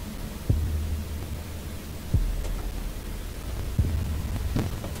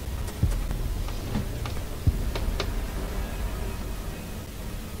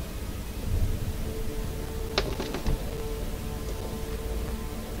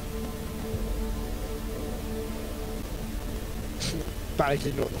 I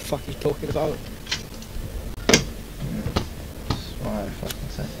didn't know what the fuck he's talking about. That's what I fucking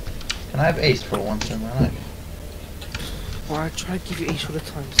said. Can I have ace for once in my life? Well, I try to give you ace all the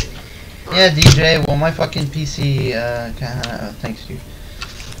time, so. Yeah, DJ, well my fucking PC, thanks you.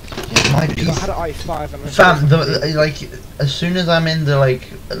 Yeah, my PC. I had an i5 and Fam, like, as soon as I'm in the, like,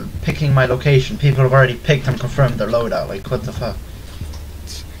 picking my location, people have already picked and confirmed their loadout, like, what the fuck?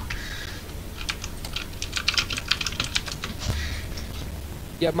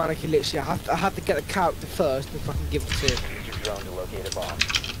 Yeah, man, I can literally, I have to get the character first and fucking give it to him. Use your drone to locate a bomb.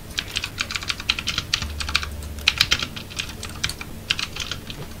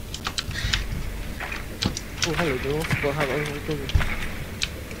 Oh, hello, Bill. Well, how are you doing?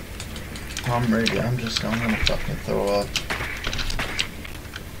 I'm ready, I'm gonna fucking throw up.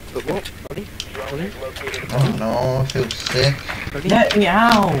 But what? Buddy? Drone is located. Oh no, I feel sick. Let me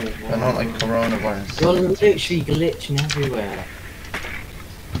out! But not like coronavirus. You're literally glitching everywhere.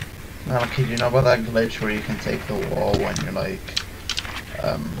 No, kid, you know about that glitch where you can take the wall when you're like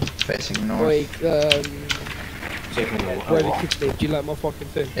facing north? Wait, Taking the where the wall. kids live, do you like my fucking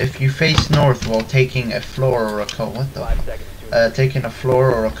thing? If you face north while taking a floor or a cone, what the 5 fuck? seconds to Taking a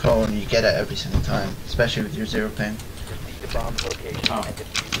floor or a cone, you get it every single time, especially with your zero ping. proceed to bomb location Oh. and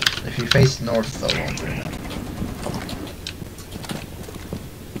defuse it. If you face north though, won't do that.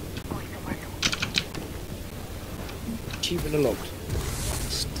 Achievement unlocked.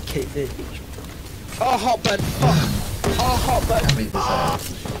 Okay, there. Oh, hot bud, fuck! Oh, hot bud! Can't beat this out.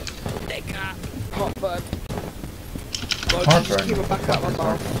 Nigga! Hot bud! Oh, Heartburn. just keep it back out my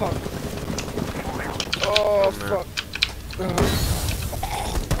mouth, fuck. Oh, fuck.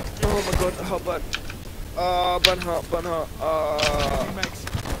 Oh my god, hot bud. Oh, bun hot.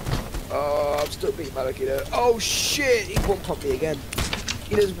 Oh, I'm still beating my lucky though. Oh shit, he one pop me again.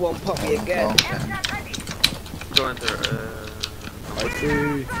 He just one pop me again. Going through, I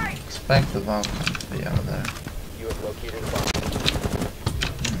do. Expect the Valkyrie to be out there. You have located a bomb.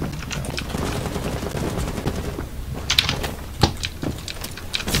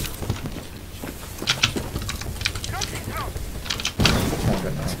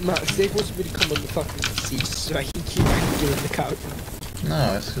 Matt, Dave wants me to come on the fucking seat so I can keep doing the couch.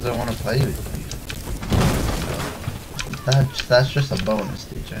 No, it's because I want to play with you. That's just a bonus,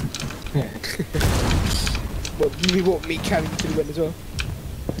 DJ. What, you want me carrying to the win as well?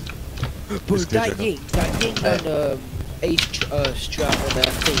 But that ying on Ace strat on their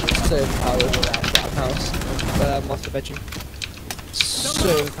thing is so powered on that house. Master bedroom.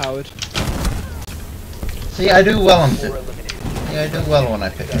 So powered. See, I do well on Four it. eliminated. Yeah, I do well when I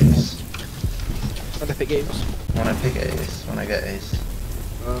pick Ace. On Epic Games. When I pick Ace, when I get Ace.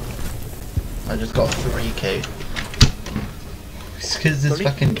 I just got 3k. It's because this Nani?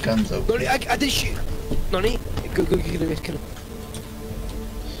 fucking gun's open. Nani, I did shoot! Nani? Go kill him, kill him.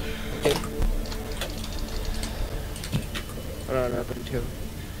 Okay. Oh, no, I didn't kill him.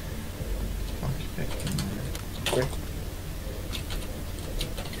 Fuck, you picked him.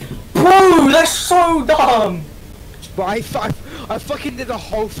 Bro, that's so dumb! But I fucking did a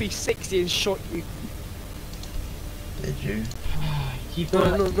whole 360 and shot you. Did you? Keep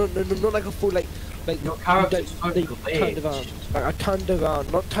No, going. not like a full like Your character's so turned glitched. around. Like I turned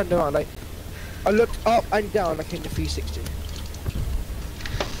around, not turned around. Like I looked up and down like in the 360.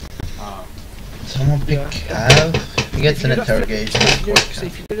 Oh. Someone pick Cav? He gets an interrogation. So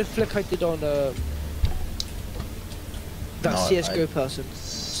if you did a flick I did on that No, CS:GO person,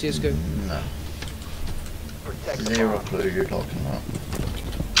 CS:GO. No. Protect the Zero bomb. clue you're talking about.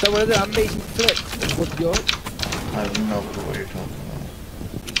 So one of the amazing flicks was your I have no clue what you're talking about.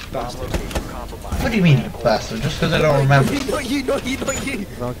 Bomb bastard. location compromised. What do you mean, you bastard? Just because I don't remember. Not you. You're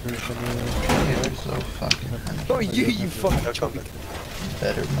so fucking handy. Not you, you fucking chubby.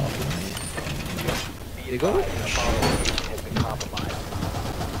 Better not than me. There you go. The bomb location has been compromised.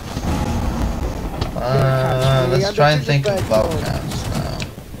 Let's try and think of Valcams now.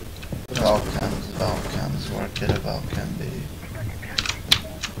 Valcams. Where could a Valcam be?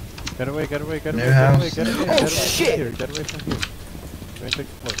 Get away, get away, get New away, house. get away, Oh, get away shit! from here, get away from here. Go and take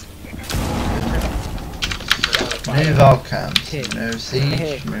the floor. New Valcams. Hey. No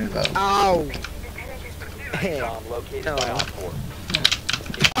siege, move out. Ow! Hey. Bomb located No. by Op 4.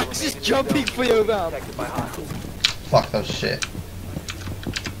 I'm just jumping for your mouth. Protected by hostiles. Fuck that shit.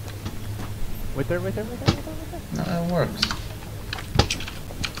 Wait there, wait there, wait there, wait there, wait there. No, it works.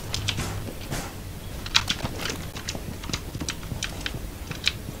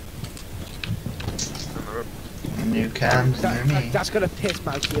 New cams, new me. That's gonna piss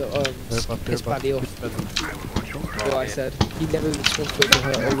Maggie piss Buddy off. What I said. He never even spoke to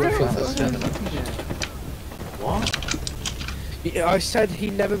her or What? Yeah, I said he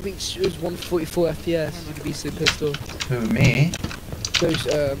never reached his 144 FPS. He'd be so pissed off. Who, me? Those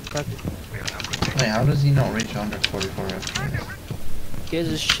Bradley. Wait, how does he not reach 144 FPS? He has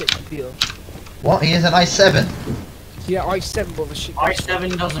a shit computer. What? He has an i7? Yeah, i7 but a shit computer.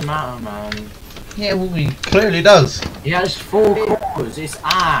 i7 doesn't matter, man. Yeah, well, he clearly does. He has 4 cores, it's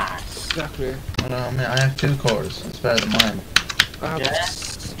ass. Exactly. Well, I mean, I have 2 cores. It's better than mine. I have Yeah.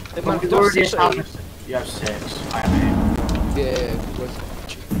 It But might be we've already 6 or 8. established you have 6. I have 8. Yeah, good.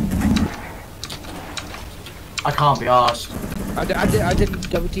 I can't be asked. I didn't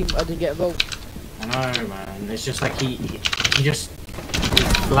double team. I didn't get involved. I know, man. It's just like he just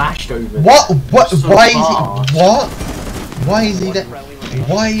flashed over. What? What? So Why is fast. he? What? Why is he One there? friendly remaining.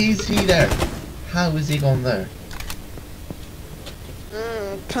 Why is he there? How is he gone there?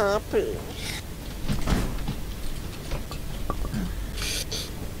 Copy.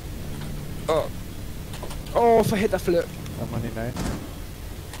 Oh. Oh, if I hit that flip. I'm on nine.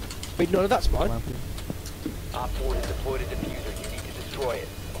 Wait, no, that's mine. Op 4 has deployed a diffuser. You need to destroy it.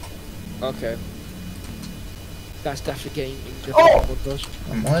 Okay. That's definitely getting in the Oh! one does.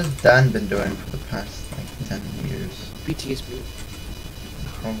 What has Dan been doing for the past like 10 years? PTSD.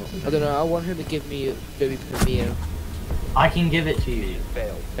 Probably. I don't know, I want him to give me a baby Premiere. I can give it to you.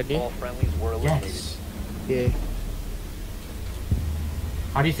 Failed. Can you? All friendlies were eliminated. Yes. Yeah.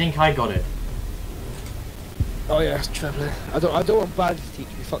 How do you think I got it? Oh yeah, it's traveling. I don't want bad to teach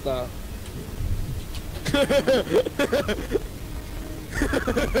me, fuck that.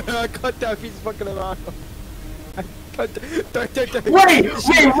 I can't tell if he's fucking around. I can't don't. Wait,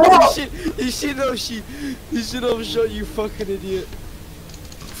 what? You should have shot, you fucking idiot.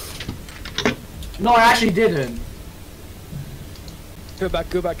 No, I actually didn't. Go back.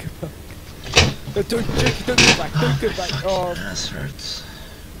 No, don't go back, Oh, This hurts.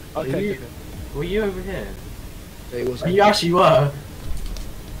 okay. Were you over here? There he was. You actually were.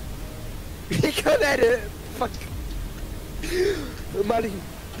 He can't edit. Fuck. Man,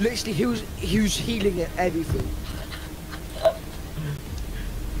 literally, he was healing at everything.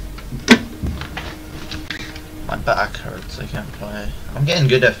 My back hurts, I can't play. I'm getting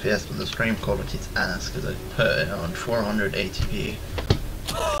good FPS, but the stream quality's ass because I put it on 480p.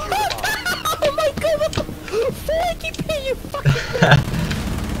 Oh my god! 480p, you fucking.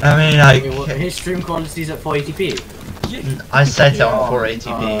 I mean, His stream quality's at 480p. I set it on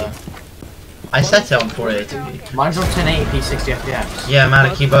 480p. I set it on 480p. Mine's on 1080p, 60 FPS. Yeah,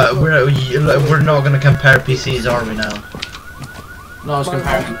 Manaki, but we're not gonna compare PCs, are we now? No, I was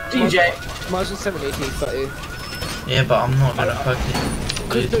comparing DJ. Mine's on 780, 30. Yeah, but I'm not gonna fucking.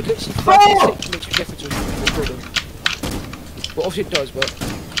 Because no, literally 36 makes a difference with recording. Well, obviously it does, but it's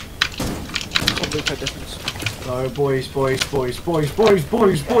not really a difference. No, boys. Don't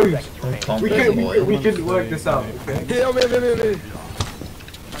pump We it, boy. can work this out. Okay? Here, me.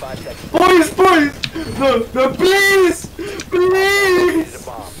 5 seconds. Boys! No, please!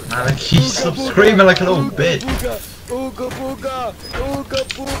 Manaki, stop screaming like a little bitch. Ooga booga!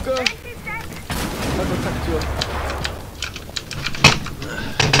 I'm gonna attack you.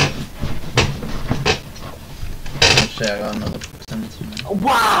 Shit, I got another 17.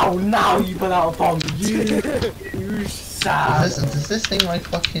 Wow, now you put out a bomb. You sad. Does this thing like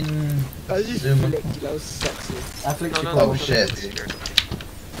fucking I just zoom? flicked you, that was sexy. I flicked your Oh bomb. shit.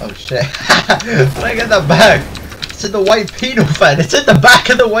 Oh shit. When I get that back, it's in the white penal fan. It's in the back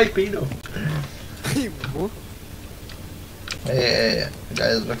of the white penal. Hey,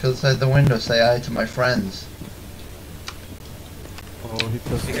 guys, look outside the window. Say hi to my friends. Oh, he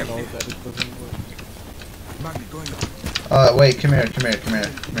doesn't know that it doesn't work. Wait, come here,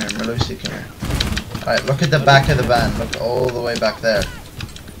 Malusi, come here. Alright, look at the back of the van. Look all the way back there.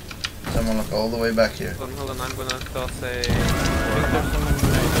 Someone look all the way back here. Hold on, I'm gonna toss a...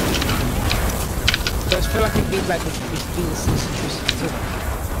 So I feel like it being like it's being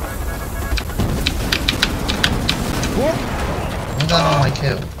What? What's that on my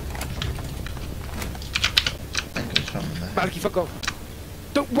kill? I think it's from there. Maliki, fuck off.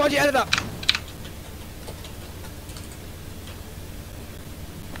 Don't, why'd you edit that?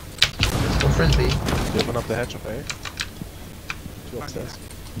 Let's go frisbee. You open up the hatch of A. Two upstairs.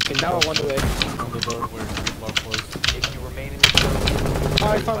 Okay, now I wander away. On the door where the lock was. If you remain in this zone,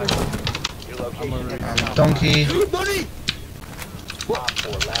 I found it. your location is Donkey. Money! Op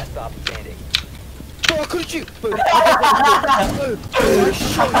 4, last stop standing. Bro, I couldn't shoot! Bro, I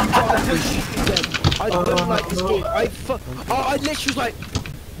shot you, but I couldn't shoot you then. I don't like this game. I literally was like...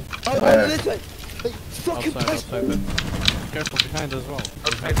 I literally like fucking pressed... Outside, but careful behind as well.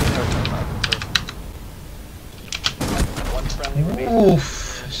 One friendly remaining. Oof.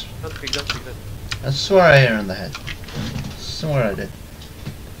 Don't speak that. I swear I hit her in the head. Swear I did.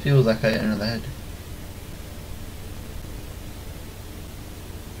 Feels like I hit her in the head.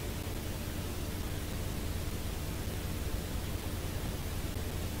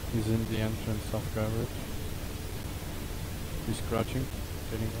 He's in the entrance of garage. He's crouching.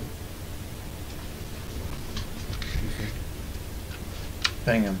 Getting in. He's in.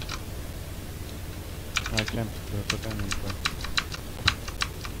 Bang him. I can't put any but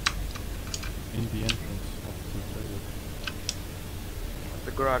in the entrance of the toilet.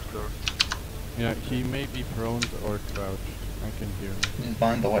 The garage door. Yeah, he may be prone or crouched. I can hear him. He's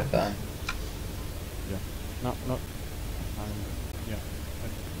behind the white van. Yeah. No. Yeah.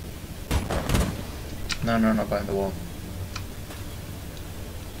 No, not behind the wall.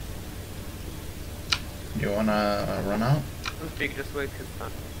 You wanna run out? Don't speak, just wait his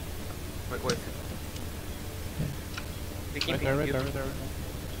time. Wait. Right there.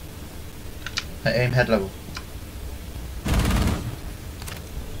 Aim head level.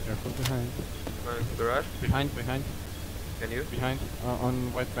 Careful behind. Garage? Behind. Can you? Behind.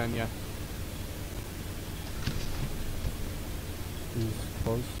 On white van, yeah. He's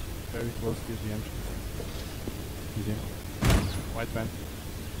close. Very close to the entrance. He's in. White van.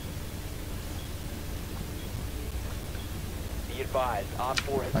 Be advised, Op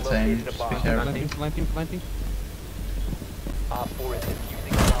 4 has That's aim. located a Just bomb. be careful. Planting. Op 4 is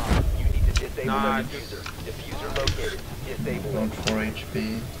defusing a bomb. You need to disable Nice. the diffuser. Diffuser located. Disable Going it. 4 HP.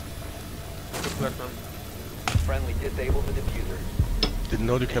 Good weapon. Friendly, disable the diffuser. Didn't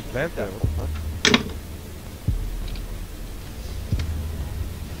know you can plant there. What the fuck?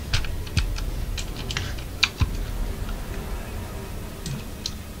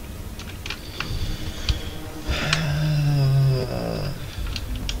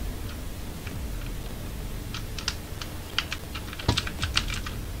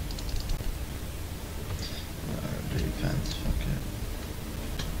 Defense, fuck it.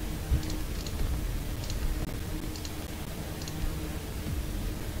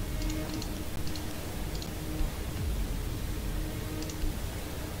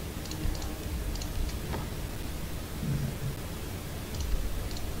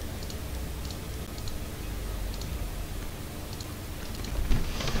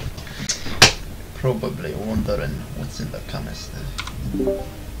 Probably wondering what's in the canister.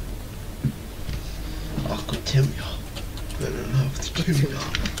 I could tell ya, but I don't have to tell ya.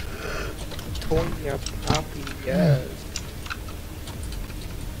 Tonya Poppy, yes.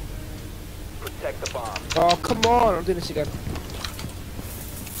 Protect the bomb. Oh, come on, I'm doing this again.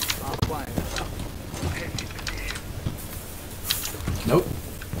 Nope.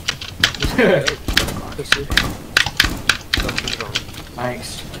 Pussy. Thanks.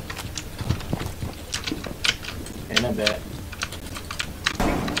 In a bit.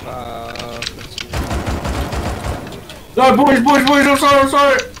 Let's see. No, boys, I'm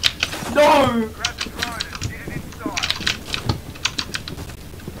sorry! No! Grab the grinders. Get it inside.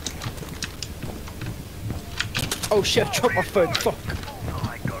 Oh shit, I dropped my phone, fuck.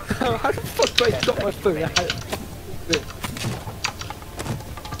 How the fuck do I drop my phone?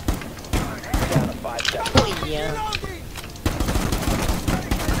 Down to 5 seconds. Oh yeah.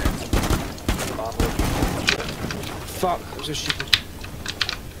 Bomb location. Fuck, I'm so stupid.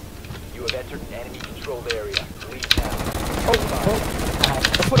 You have entered an enemy controlled area. Leave now. Oh, fuck.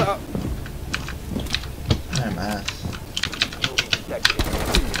 I put it up. I'm ass. You will be detected in the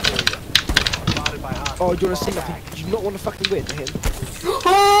area. Spotted by hostiles. Oh, do you wanna see Fall nothing? back. Do you not wanna fucking wait to him?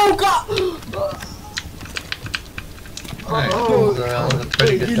 Oh god! Alright, that was a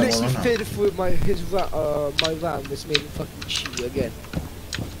pretty He good double literally run. fed through my RAM, this made him fucking cheat again.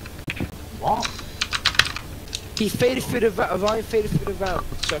 What? He faded through the RAM, Ryan faded through the RAM,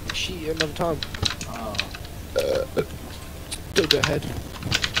 so I can cheat another time. Oh. Don't go ahead.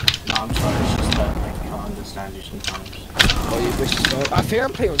 No, I'm sorry, it's just that I can't understand you sometimes. Oh, you wish so. I think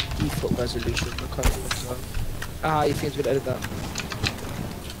I'm playing on default resolution, I can't even tell. Ah, you think it's gonna edit that?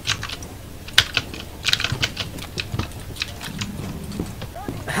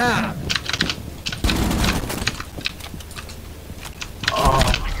 Ha!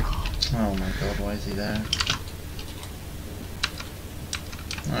 Oh my god, why is he there?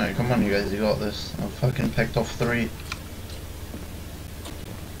 Alright, come on you guys, you got this. I've fucking picked off 3.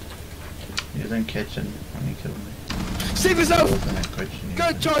 He's in kitchen when he killed me. Save yourself! He was in a kitchen, Go,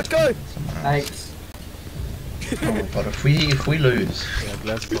 he was Charles, go! someone else. Thanks. Oh my god, if we lose. Yeah,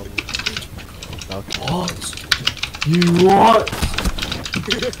 glass problem. What? You what?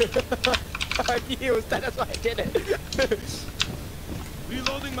 I knew it was that, that's why I did it.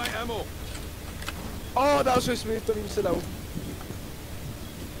 Reloading my ammo. Oh, that was so smooth, don't even say that.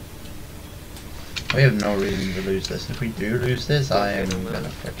 We have no reason to lose this. If we do lose this, I am gonna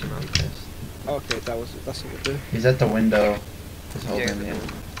fucking be pissed. Okay, that's what we'll do. He's at the window. He's holding Yeah. me in.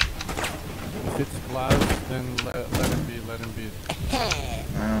 If it's glass, then let him be.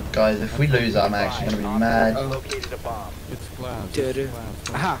 Oh, guys, if we lose, I'm actually gonna be mad. Located a bomb. It's glass. Dude. It's glass.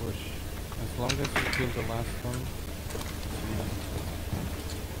 Don't Aha. push. As long as you kill the last one.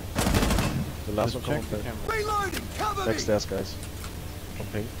 The last Just one check the coming camera. Reloading. Cover back. me. Backstairs, guys. From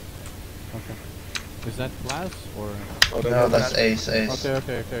ping. Okay. Is that glass or? No, that's Ace.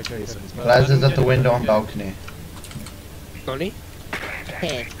 Okay. Glass is at the window on balcony. Nani?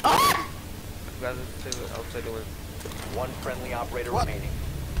 Hey. Guys, it's outside the window. One friendly operator What? remaining.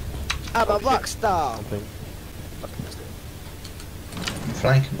 I'm a rock star! From ping. I'm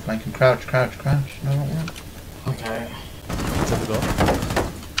flanking. Crouch. No, don't run. Okay. It's at the door.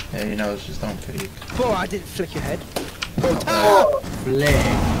 Yeah, you know, it's just don't peek. Bro, I didn't flick your head. Flick.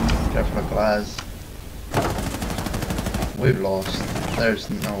 Careful of glass. We've lost. There's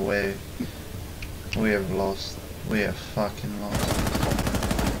no way. We have lost. We have fucking lost.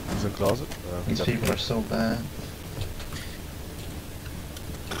 There's a closet. These people are so bad.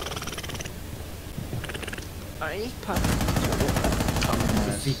 I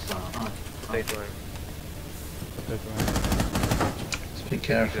Just be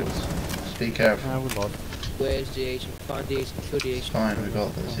careful. Just be careful. we lost. Where's the agent? Find the agent, kill the It's agent. fine, we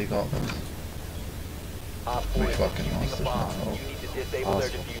got this, he got this. Op We 4 is fucking defusing lost the it bomb. now. You need to disable their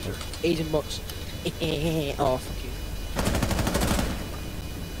diffuser. Agent box. Oh, fuck you.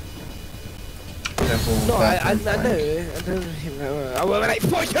 Careful. No, I bathroom know flank. him. I will like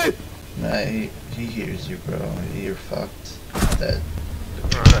fuck you! Nah, he hears you, bro. You're fucked. Dead.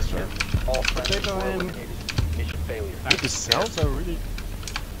 Oh, that's right. All friendlies were eliminated. Mission failure. The cells are really.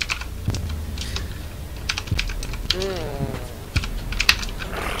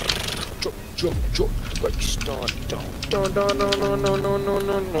 Drop, like start. No.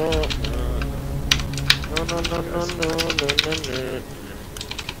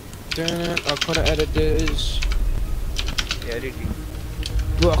 Damn, I couldn't edit this. Yeah, did you?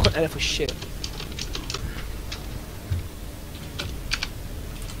 Bro, I couldn't edit for shit.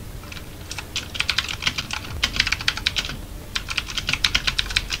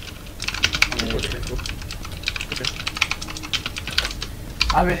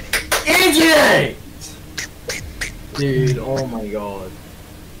 I'm an idiot! Dude, oh my god.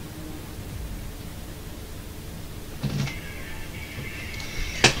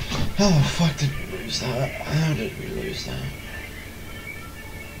 Oh, fuck, did we lose that? How did we lose that?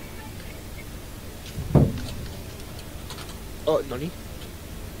 Oh, Nani?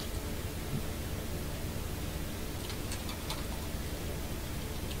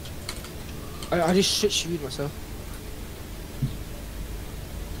 I just shit shoot myself.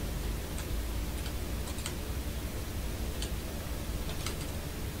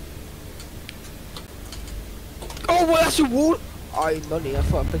 Oh, well, that's a wall! Nani, I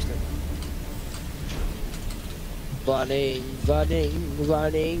thought I placed it. Running,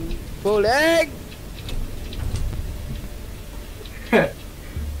 pulling!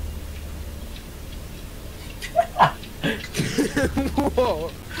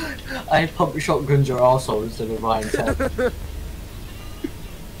 What? I pump shotguns your arsehole instead of Ryan's head.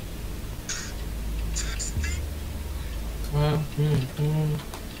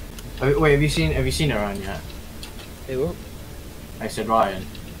 Wait, have you seen her Ryan yet? Hey, what? I said Ryan.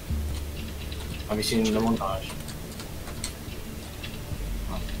 Have you seen the montage?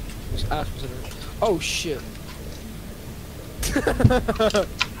 His ass was in it. Oh shit.